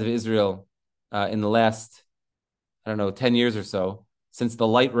the land of Israel in the last, 10 years or so, since the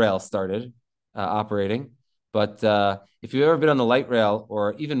light rail started operating. But if you've ever been on the light rail,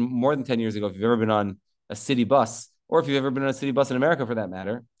 or even more than 10 years ago, if you've ever been on a city bus, or if you've ever been on a city bus in America for that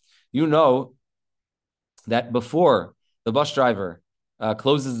matter, you know that before the bus driver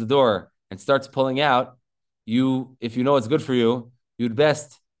closes the door and starts pulling out, if you know it's good for you, you'd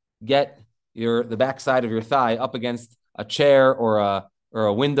best get the backside of your thigh up against a chair or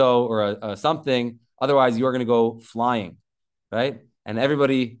a window or a something. Otherwise, you are going to go flying, right? And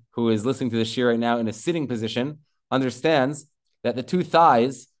everybody who is listening to this shiur right now in a sitting position understands that the two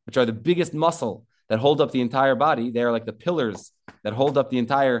thighs, which are the biggest muscle that hold up the entire body, they are like the pillars that hold up the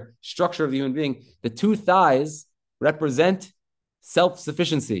entire structure of the human being. The two thighs represent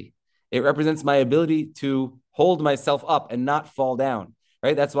self-sufficiency. It represents my ability to hold myself up and not fall down,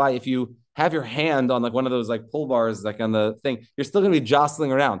 right? That's why if you have your hand on like one of those like pull bars, like on the thing, you're still going to be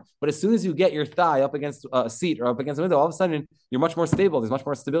jostling around. But as soon as you get your thigh up against a seat or up against a window, all of a sudden you're much more stable. There's much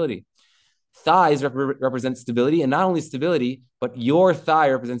more stability. Thighs represent stability, and not only stability, but your thigh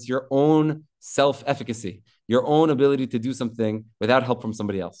represents your own self-efficacy, your own ability to do something without help from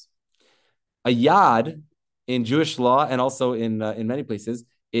somebody else. A yad in Jewish law and also in many places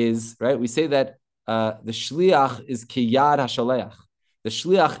is, right, we say that the shliach is kiyad hashaleach. The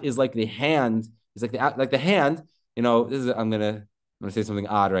shliach is like the hand, is like the hand, I'm gonna say something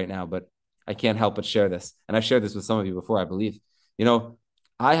odd right now, but I can't help but share this. And I've shared this with some of you before, I believe.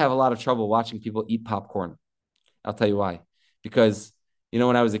 I have a lot of trouble watching people eat popcorn. I'll tell you why. Because,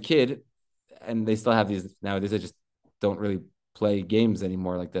 when I was a kid, and they still have these nowadays, I just don't really play games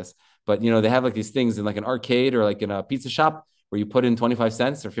anymore like this. But, they have like these things in like an arcade or like in a pizza shop where you put in 25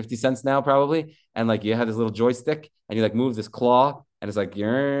 cents or 50 cents now probably. And like you have this little joystick and you like move this claw and it's like,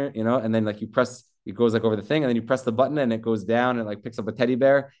 and then like you press, it goes like over the thing and then you press the button and it goes down and like picks up a teddy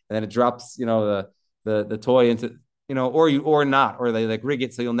bear and then it drops, the toy into, or not, or they like rig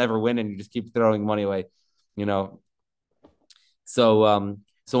it so you'll never win and you just keep throwing money away,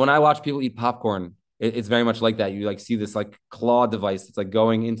 So when I watch people eat popcorn, it's very much like that. You like see this like claw device. It's like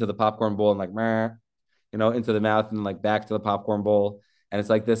going into the popcorn bowl and like, into the mouth and like back to the popcorn bowl. And it's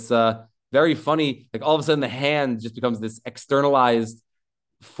like this very funny, like all of a sudden the hand just becomes this externalized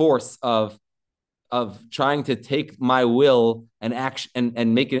force of trying to take my will and action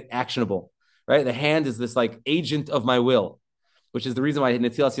and make it actionable, right? The hand is this like agent of my will, which is the reason why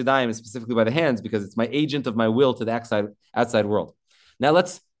Netilas Yadayim is specifically by the hands, because it's my agent of my will to the outside world. Now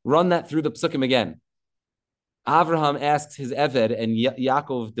let's run that through the psukim again. Avraham asks his Eved, and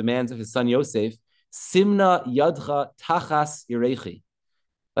Yaakov demands of his son Yosef, Simna yadcha tachas irechi.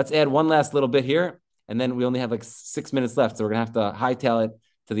 Let's add one last little bit here, and then we only have like 6 minutes left, so we're going to have to hightail it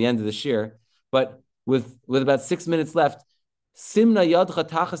to the end of the shiur. But with about 6 minutes left, Simna yadcha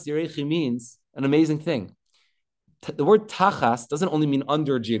tachas irechi means an amazing thing. The word tachas doesn't only mean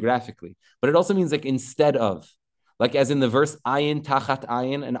under geographically, but it also means like instead of. Like as in the verse, ayin tachat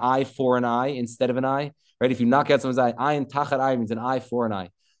ayin, an eye for an eye instead of an eye, right? If you knock out someone's eye, ayin tachat eye means an eye for an eye.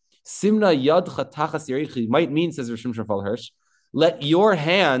 Simna yadcha tachas yerichi might mean, says Rosh Shimshon Hirsch, let your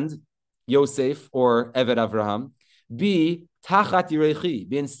hand, Yosef or Eved Avraham, be tachat yerichi,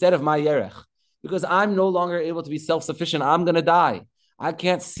 be instead of my yerech, because I'm no longer able to be self-sufficient. I'm going to die. I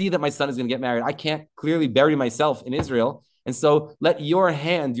can't see that my son is going to get married. I can't clearly bury myself in Israel. And so let your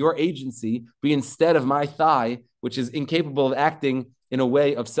hand, your agency, be instead of my thigh, which is incapable of acting in a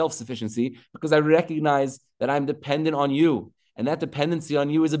way of self-sufficiency, because I recognize that I'm dependent on you. And that dependency on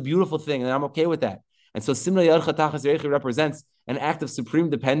you is a beautiful thing, and I'm okay with that. And so Simna Yadcha Tachas Yerechi represents an act of supreme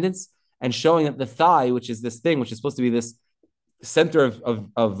dependence and showing that the thigh, which is this thing, which is supposed to be this center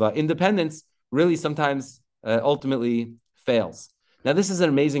of independence, really sometimes ultimately fails. Now, this is an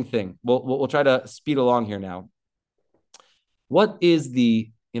amazing thing. We'll try to speed along here now. What is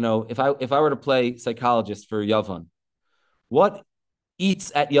if I were to play psychologist for Yavan, what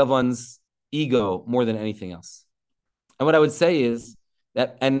eats at Yavan's ego more than anything else? And what I would say is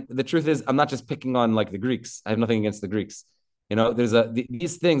that, and the truth is, I'm not just picking on like the Greeks. I have nothing against the Greeks. There's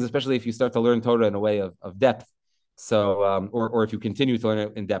these things, especially if you start to learn Torah in a way of depth. So, or if you continue to learn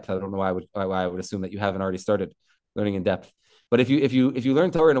it in depth, I don't know why I would assume that you haven't already started learning in depth. But if you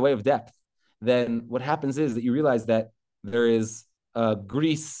learn Torah in a way of depth, then what happens is that you realize that there is a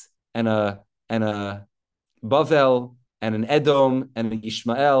Greece and a Bavel and an Edom and an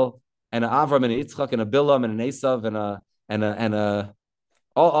Ishmael and an Avram and an Yitzchak and a Bilam and an Esav and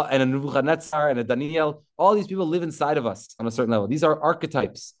a Nebuchadnezzar and a Daniel. All these people live inside of us on a certain level. These are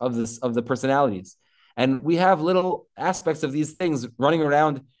archetypes of the personalities, and we have little aspects of these things running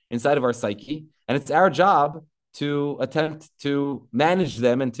around inside of our psyche, and it's our job to attempt to manage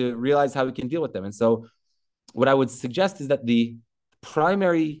them and to realize how we can deal with them. And so what I would suggest is that the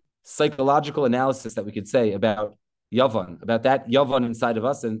primary psychological analysis that we could say about Yavan, about that Yavan inside of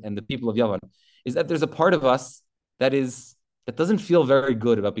us and the people of Yavan, is that there's a part of us that doesn't feel very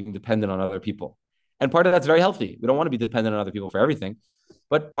good about being dependent on other people. And part of that's very healthy. We don't want to be dependent on other people for everything.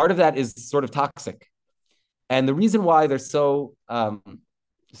 But part of that is sort of toxic. And the reason why they're so what's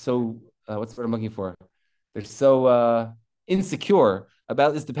the word I'm looking for? They're so insecure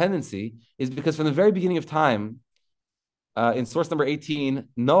about this dependency is because from the very beginning of time, in source number 18,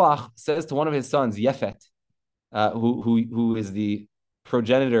 Noach says to one of his sons, Yefet, who is the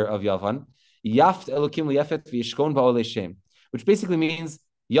progenitor of Yavan, Yaft Elokim liyefet v'yishkon ba'olei shem, which basically means,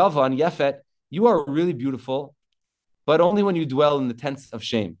 Yavan, Yefet, you are really beautiful, but only when you dwell in the tents of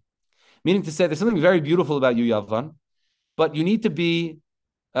shame. Meaning to say, there's something very beautiful about you, Yavan, but you need to be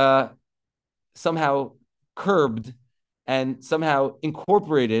somehow curbed and somehow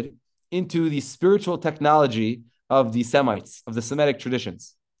incorporated into the spiritual technology of the Semites, of the Semitic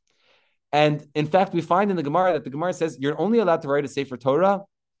traditions. And in fact, we find in the Gemara that the Gemara says you're only allowed to write a Sefer Torah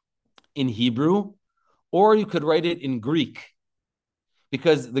in Hebrew or you could write it in Greek.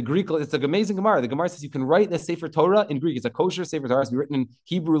 Because the Greek, it's an amazing Gemara. The Gemara says you can write the Sefer Torah in Greek. It's a kosher Sefer Torah. It's written in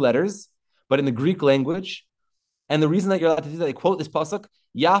Hebrew letters, but in the Greek language. And the reason that you're allowed to do that, they quote this pasuk,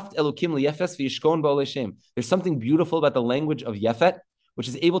 Yaft Elokim liyefes v'yishkon ba'olei shem. There's something beautiful about the language of Yefet, which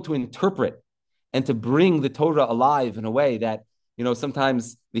is able to interpret and to bring the Torah alive in a way that,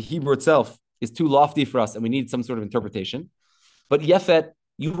 sometimes the Hebrew itself is too lofty for us and we need some sort of interpretation. But Yefet,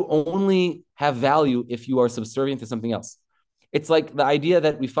 you only have value if you are subservient to something else. It's like the idea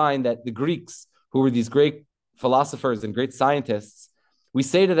that we find that the Greeks, who were these great philosophers and great scientists, we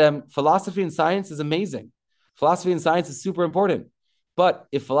say to them, philosophy and science is amazing. Philosophy and science is super important. But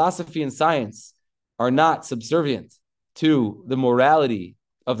if philosophy and science are not subservient to the morality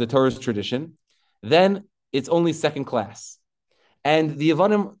of the Torah's tradition, then it's only second class. And the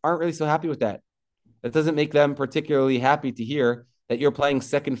Yavanim aren't really so happy with that. That doesn't make them particularly happy to hear that you're playing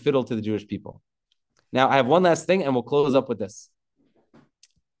second fiddle to the Jewish people. Now, I have one last thing, and we'll close up with this.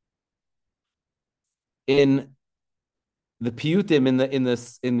 In the piyutim,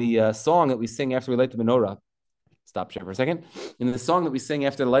 in the song that we sing after we light the menorah, stop here for a second. In the song that we sing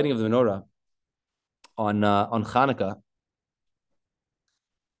after the lighting of the menorah on Chanukah,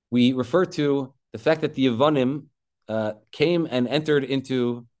 we refer to the fact that the Yavanim came and entered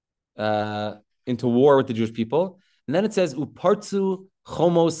into war with the Jewish people, and then it says upartzu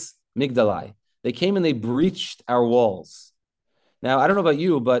chomos migdalai. They came and they breached our walls. Now, I don't know about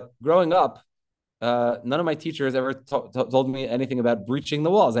you, but growing up, none of my teachers ever told me anything about breaching the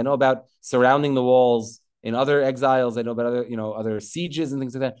walls. I know about surrounding the walls in other exiles. I know about other sieges and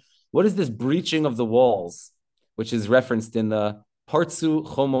things like that. What is this breaching of the walls, which is referenced in the Partzu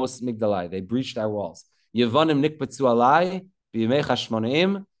Chomos Migdalai? They breached our walls. Yevanim nikbetzu alai b'yimei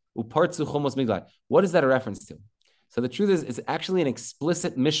chashmonaim upartzu Chomos Migdalai. What is that a reference to? So the truth is, it's actually an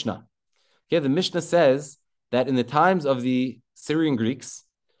explicit Mishnah. Okay, the Mishnah says that in the times of the Syrian Greeks,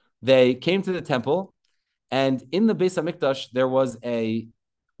 they came to the temple, and in the Beis HaMikdash, there was a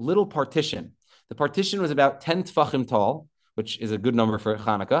little partition. The partition was about 10 tfachim tall, which is a good number for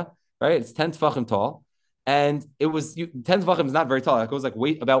Chanukah, right? It's 10 tfachim tall, and it was 10 tfachim is not very tall. It goes like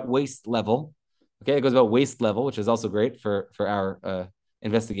about waist level. Okay, it goes about waist level, which is also great for our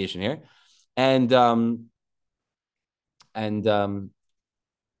investigation here, and on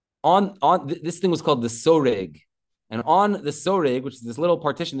this thing was called the soreg, and on the soreg, which is this little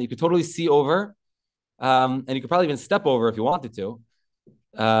partition that you could totally see over, and you could probably even step over if you wanted to.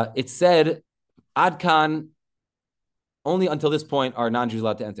 It said, "Adkan, only until this point are non-Jews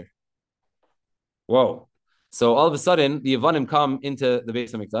allowed to enter." Whoa! So all of a sudden, the Yavanim come into the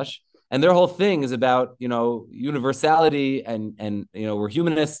Beis HaMikdash, and their whole thing is about universality and we're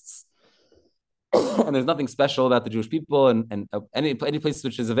humanists. And there's nothing special about the Jewish people, and any place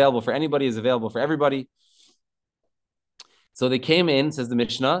which is available for anybody is available for everybody. So they came in, says the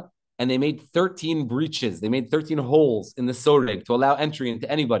Mishnah, and they made 13 breaches. They made 13 holes in the soreg to allow entry into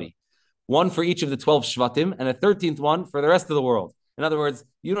anybody. One for each of the 12 shvatim, and a 13th one for the rest of the world. In other words,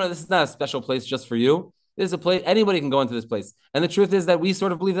 this is not a special place just for you. This is a place, anybody can go into this place. And the truth is that we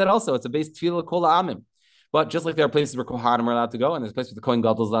sort of believe that also. It's a base tefillah kol ha'amim. But just like there are places where Kohanim are allowed to go, and there's places where the Kohen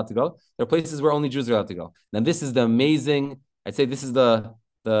Gadol is allowed to go, there are places where only Jews are allowed to go. Now, this is the amazing, I'd say this is the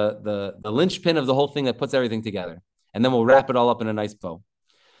linchpin of the whole thing that puts everything together. And then we'll wrap it all up in a nice bow.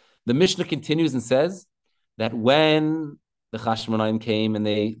 The Mishnah continues and says that when the Chashmonaim came and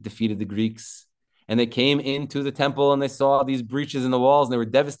they defeated the Greeks, and they came into the temple and they saw these breaches in the walls, and they were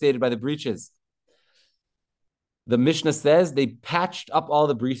devastated by the breaches. The Mishnah says they patched up all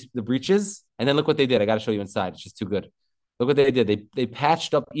the breaches, and then look what they did. I got to show you inside. It's just too good. Look what they did. They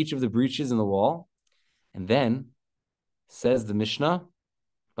patched up each of the breaches in the wall, and then says the Mishnah,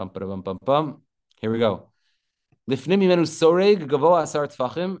 here we go. There's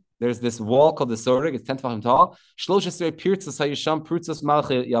this wall called the soreg. It's 10 tefachim tall.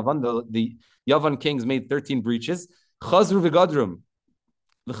 The Yavan kings made 13 breaches. Chazru v'gadrum.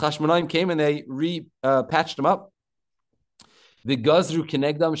 The Chashmonaim came and they patched them up. The Gazru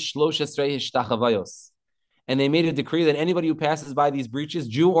Kenegdam Shlosh Esrei Hishtachavayos. And they made a decree that anybody who passes by these breaches,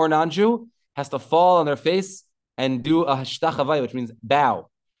 Jew or non-Jew, has to fall on their face and do a Hishtachavayos, which means bow.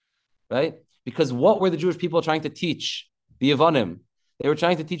 Right? Because what were the Jewish people trying to teach the Yavanim? They were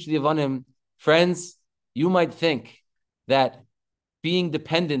trying to teach the Yavanim, friends, you might think that being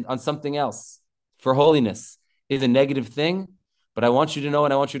dependent on something else for holiness is a negative thing, but I want you to know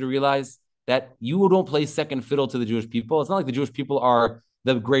and I want you to realize that you don't play second fiddle to the Jewish people. It's not like the Jewish people are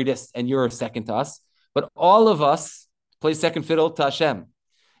the greatest and you're second to us, but all of us play second fiddle to Hashem.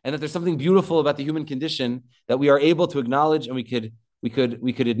 And that there's something beautiful about the human condition that we are able to acknowledge, and we could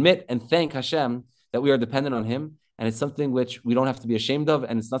admit and thank Hashem that we are dependent on him, and it's something which we don't have to be ashamed of,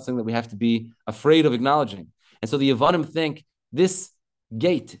 and it's not something that we have to be afraid of acknowledging. And so the Yavanim think this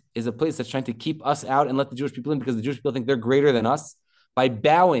gate is a place that's trying to keep us out and let the Jewish people in because the Jewish people think they're greater than us. By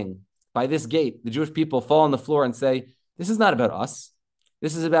bowing by this gate, the Jewish people fall on the floor and say, this is not about us.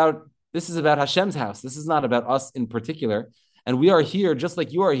 This is about Hashem's house. This is not about us in particular. And we are here, just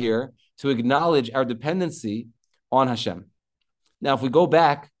like you are here, to acknowledge our dependency on Hashem. Now, if we go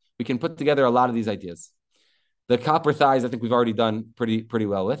back, we can put together a lot of these ideas. The copper thighs, I think we've already done pretty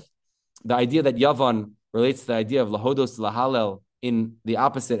well with. The idea that Yavan relates to the idea of lahodos lahalel in the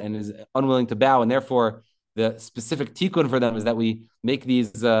opposite and is unwilling to bow, and therefore the specific tikkun for them is that we make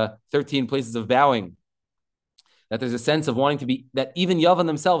these 13 places of bowing. That there's a sense of wanting to be, that even Yavan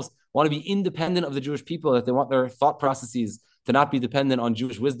themselves want to be independent of the Jewish people, that they want their thought processes to not be dependent on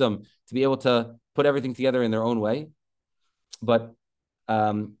Jewish wisdom, to be able to put everything together in their own way. But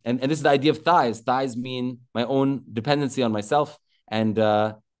and this is the idea of thighs. Thighs mean my own dependency on myself, and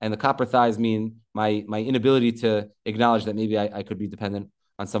the copper thighs mean my inability to acknowledge that maybe I could be dependent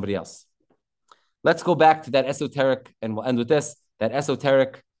on somebody else. Let's go back to that esoteric, and we'll end with this, that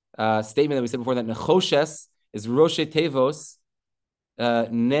esoteric statement that we said before, that Nechoshes is Roshe Tevos,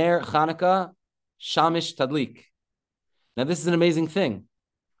 Ner Chanukah, Shamish Tadlik. Now, this is an amazing thing.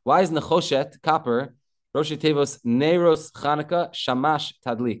 Why is Nechoshet, copper, Roshe Tevos, Neros Chanukah, Shamash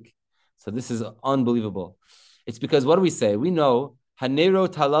Tadlik? So this is unbelievable. It's because what do we say? We know, Hanero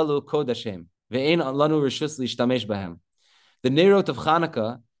Talalu Kodashem, Ve'en Lanu Rishus Lishtamesh Bahem. The Nerot of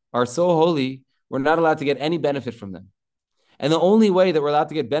Chanukah are so holy, we're not allowed to get any benefit from them. And the only way that we're allowed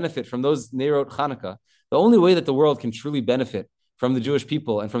to get benefit from those Nerot Chanukah, the only way that the world can truly benefit from the Jewish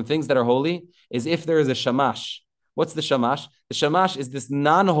people and from things that are holy is if there is a shamash. What's the shamash? The shamash is this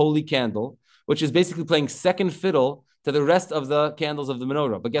non-holy candle, which is basically playing second fiddle to the rest of the candles of the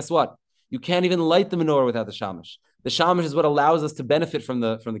menorah. But guess what? You can't even light the menorah without the shamash. The shamash is what allows us to benefit from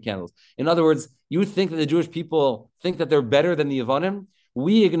the candles. In other words, you would think that the Jewish people think that they're better than the Yavanim.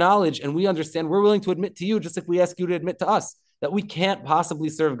 We acknowledge and we understand, we're willing to admit to you, just like we ask you to admit to us, that we can't possibly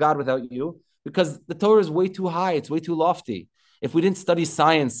serve God without you because the Torah is way too high, it's way too lofty. If we didn't study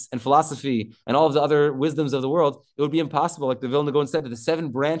science and philosophy and all of the other wisdoms of the world, it would be impossible. Like the Vilna Gaon said, that the 7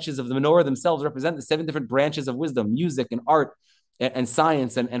 branches of the menorah themselves represent the 7 different branches of wisdom, music and art and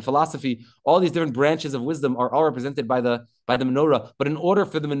science and philosophy. All these different branches of wisdom are all represented by the menorah. But in order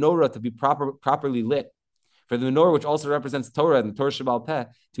for the menorah to be properly lit, for the menorah, which also represents Torah and Torah Sheba'al Peh,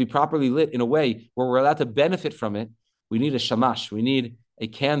 to be properly lit in a way where we're allowed to benefit from it, we need a shamash. We need a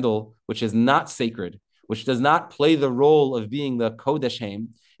candle which is not sacred, which does not play the role of being the Kodesh Haim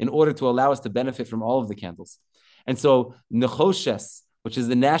in order to allow us to benefit from all of the candles. And so Nechoshes, which is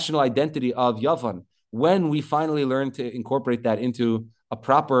the national identity of Yavan, when we finally learn to incorporate that into a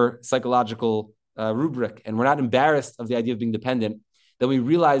proper psychological rubric, and we're not embarrassed of the idea of being dependent, then we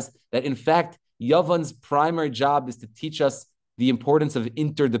realize that in fact, Yavan's primary job is to teach us the importance of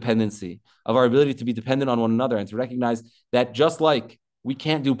interdependency, of our ability to be dependent on one another, and to recognize that just like we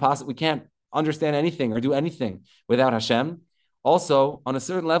can't understand anything or do anything without Hashem. Also, on a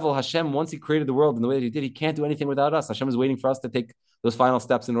certain level, Hashem, once he created the world in the way that he did, he can't do anything without us. Hashem is waiting for us to take those final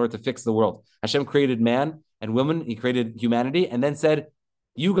steps in order to fix the world. Hashem created man and woman, he created humanity, and then said,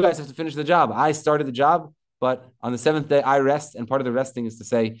 you guys have to finish the job. I started the job, but on the 7th day, I rest, and part of the resting is to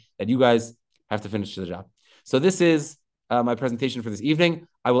say that you guys have to finish the job. So this is my presentation for this evening.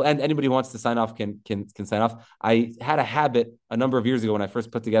 I will end. Anybody who wants to sign off can sign off. I had a habit a number of years ago when I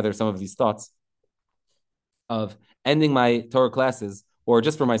first put together some of these thoughts of ending my Torah classes, or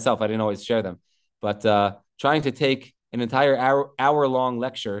just for myself. I didn't always share them, but trying to take an entire hour-long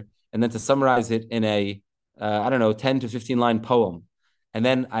lecture and then to summarize it in a 10 to 15 line poem. And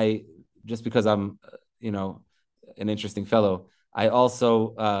then I, just because I'm an interesting fellow, I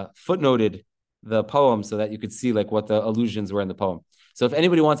also footnoted the poem so that you could see like what the allusions were in the poem. So if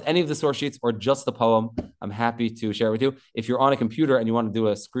anybody wants any of the source sheets or just the poem, I'm happy to share it with you. If you're on a computer and you want to do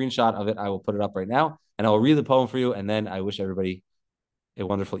a screenshot of it, I will put it up right now and I will read the poem for you. And then I wish everybody a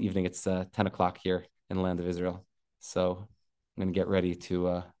wonderful evening. It's 10 o'clock here in the land of Israel. So I'm going to get ready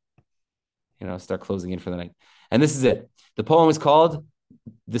to, start closing in for the night. And this is it. The poem is called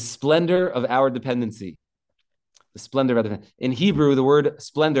The Splendor of Our Dependency. The splendor of our dependency. In Hebrew, the word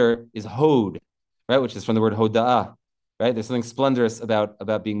splendor is hod, right? Which is from the word hoda'ah, right? There's something splendorous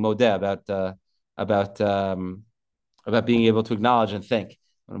about being modeh, about being able to acknowledge and thank.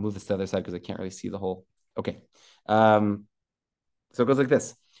 I'm going to move this to the other side because I can't really see the whole. Okay. So it goes like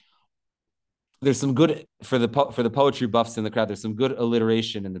this. There's some good, for the poetry buffs in the crowd, there's some good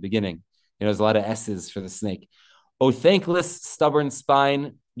alliteration in the beginning. There's a lot of S's for the snake. O thankless, stubborn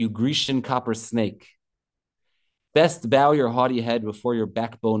spine, you Grecian copper snake. Best bow your haughty head before your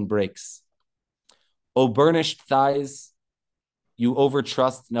backbone breaks. O burnished thighs, you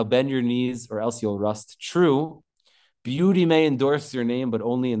overtrust. Now bend your knees or else you'll rust. True, beauty may endorse your name, but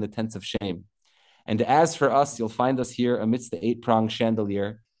only in the tents of shame. And as for us, you'll find us here amidst the eight-pronged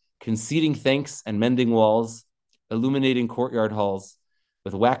chandelier, conceding thanks and mending walls, illuminating courtyard halls,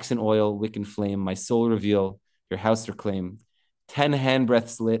 with wax and oil, wick and flame, my soul reveal, your house reclaim. 10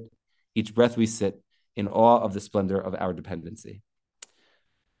 handbreaths lit, each breath we sit, in awe of the splendor of our dependency.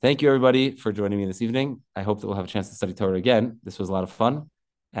 Thank you, everybody, for joining me this evening. I hope that we'll have a chance to study Torah again. This was a lot of fun.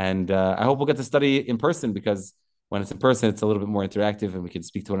 And I hope we'll get to study in person, because when it's in person, it's a little bit more interactive and we can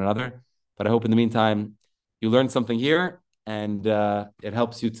speak to one another. But I hope in the meantime, you learned something here, and it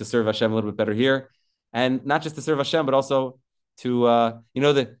helps you to serve Hashem a little bit better here. And not just to serve Hashem, but also to,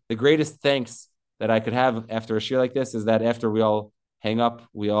 the greatest thanks that I could have after a shiur like this is that after we all hang up,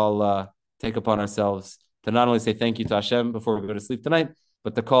 we all take upon ourselves to not only say thank you to Hashem before we go to sleep tonight,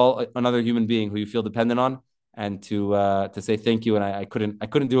 but to call another human being who you feel dependent on and to say thank you. And I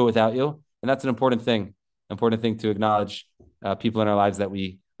couldn't do it without you. And that's an important thing to acknowledge people in our lives that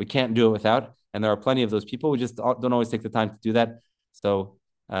we can't do it without. And there are plenty of those people. We just don't always take the time to do that. So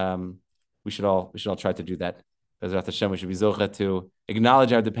we should all try to do that. Bezrat Hashem, we should be zocheh to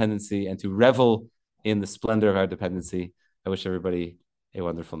acknowledge our dependency and to revel in the splendor of our dependency. I wish everybody a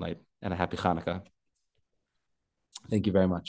wonderful night and a happy Chanukah. Thank you very much.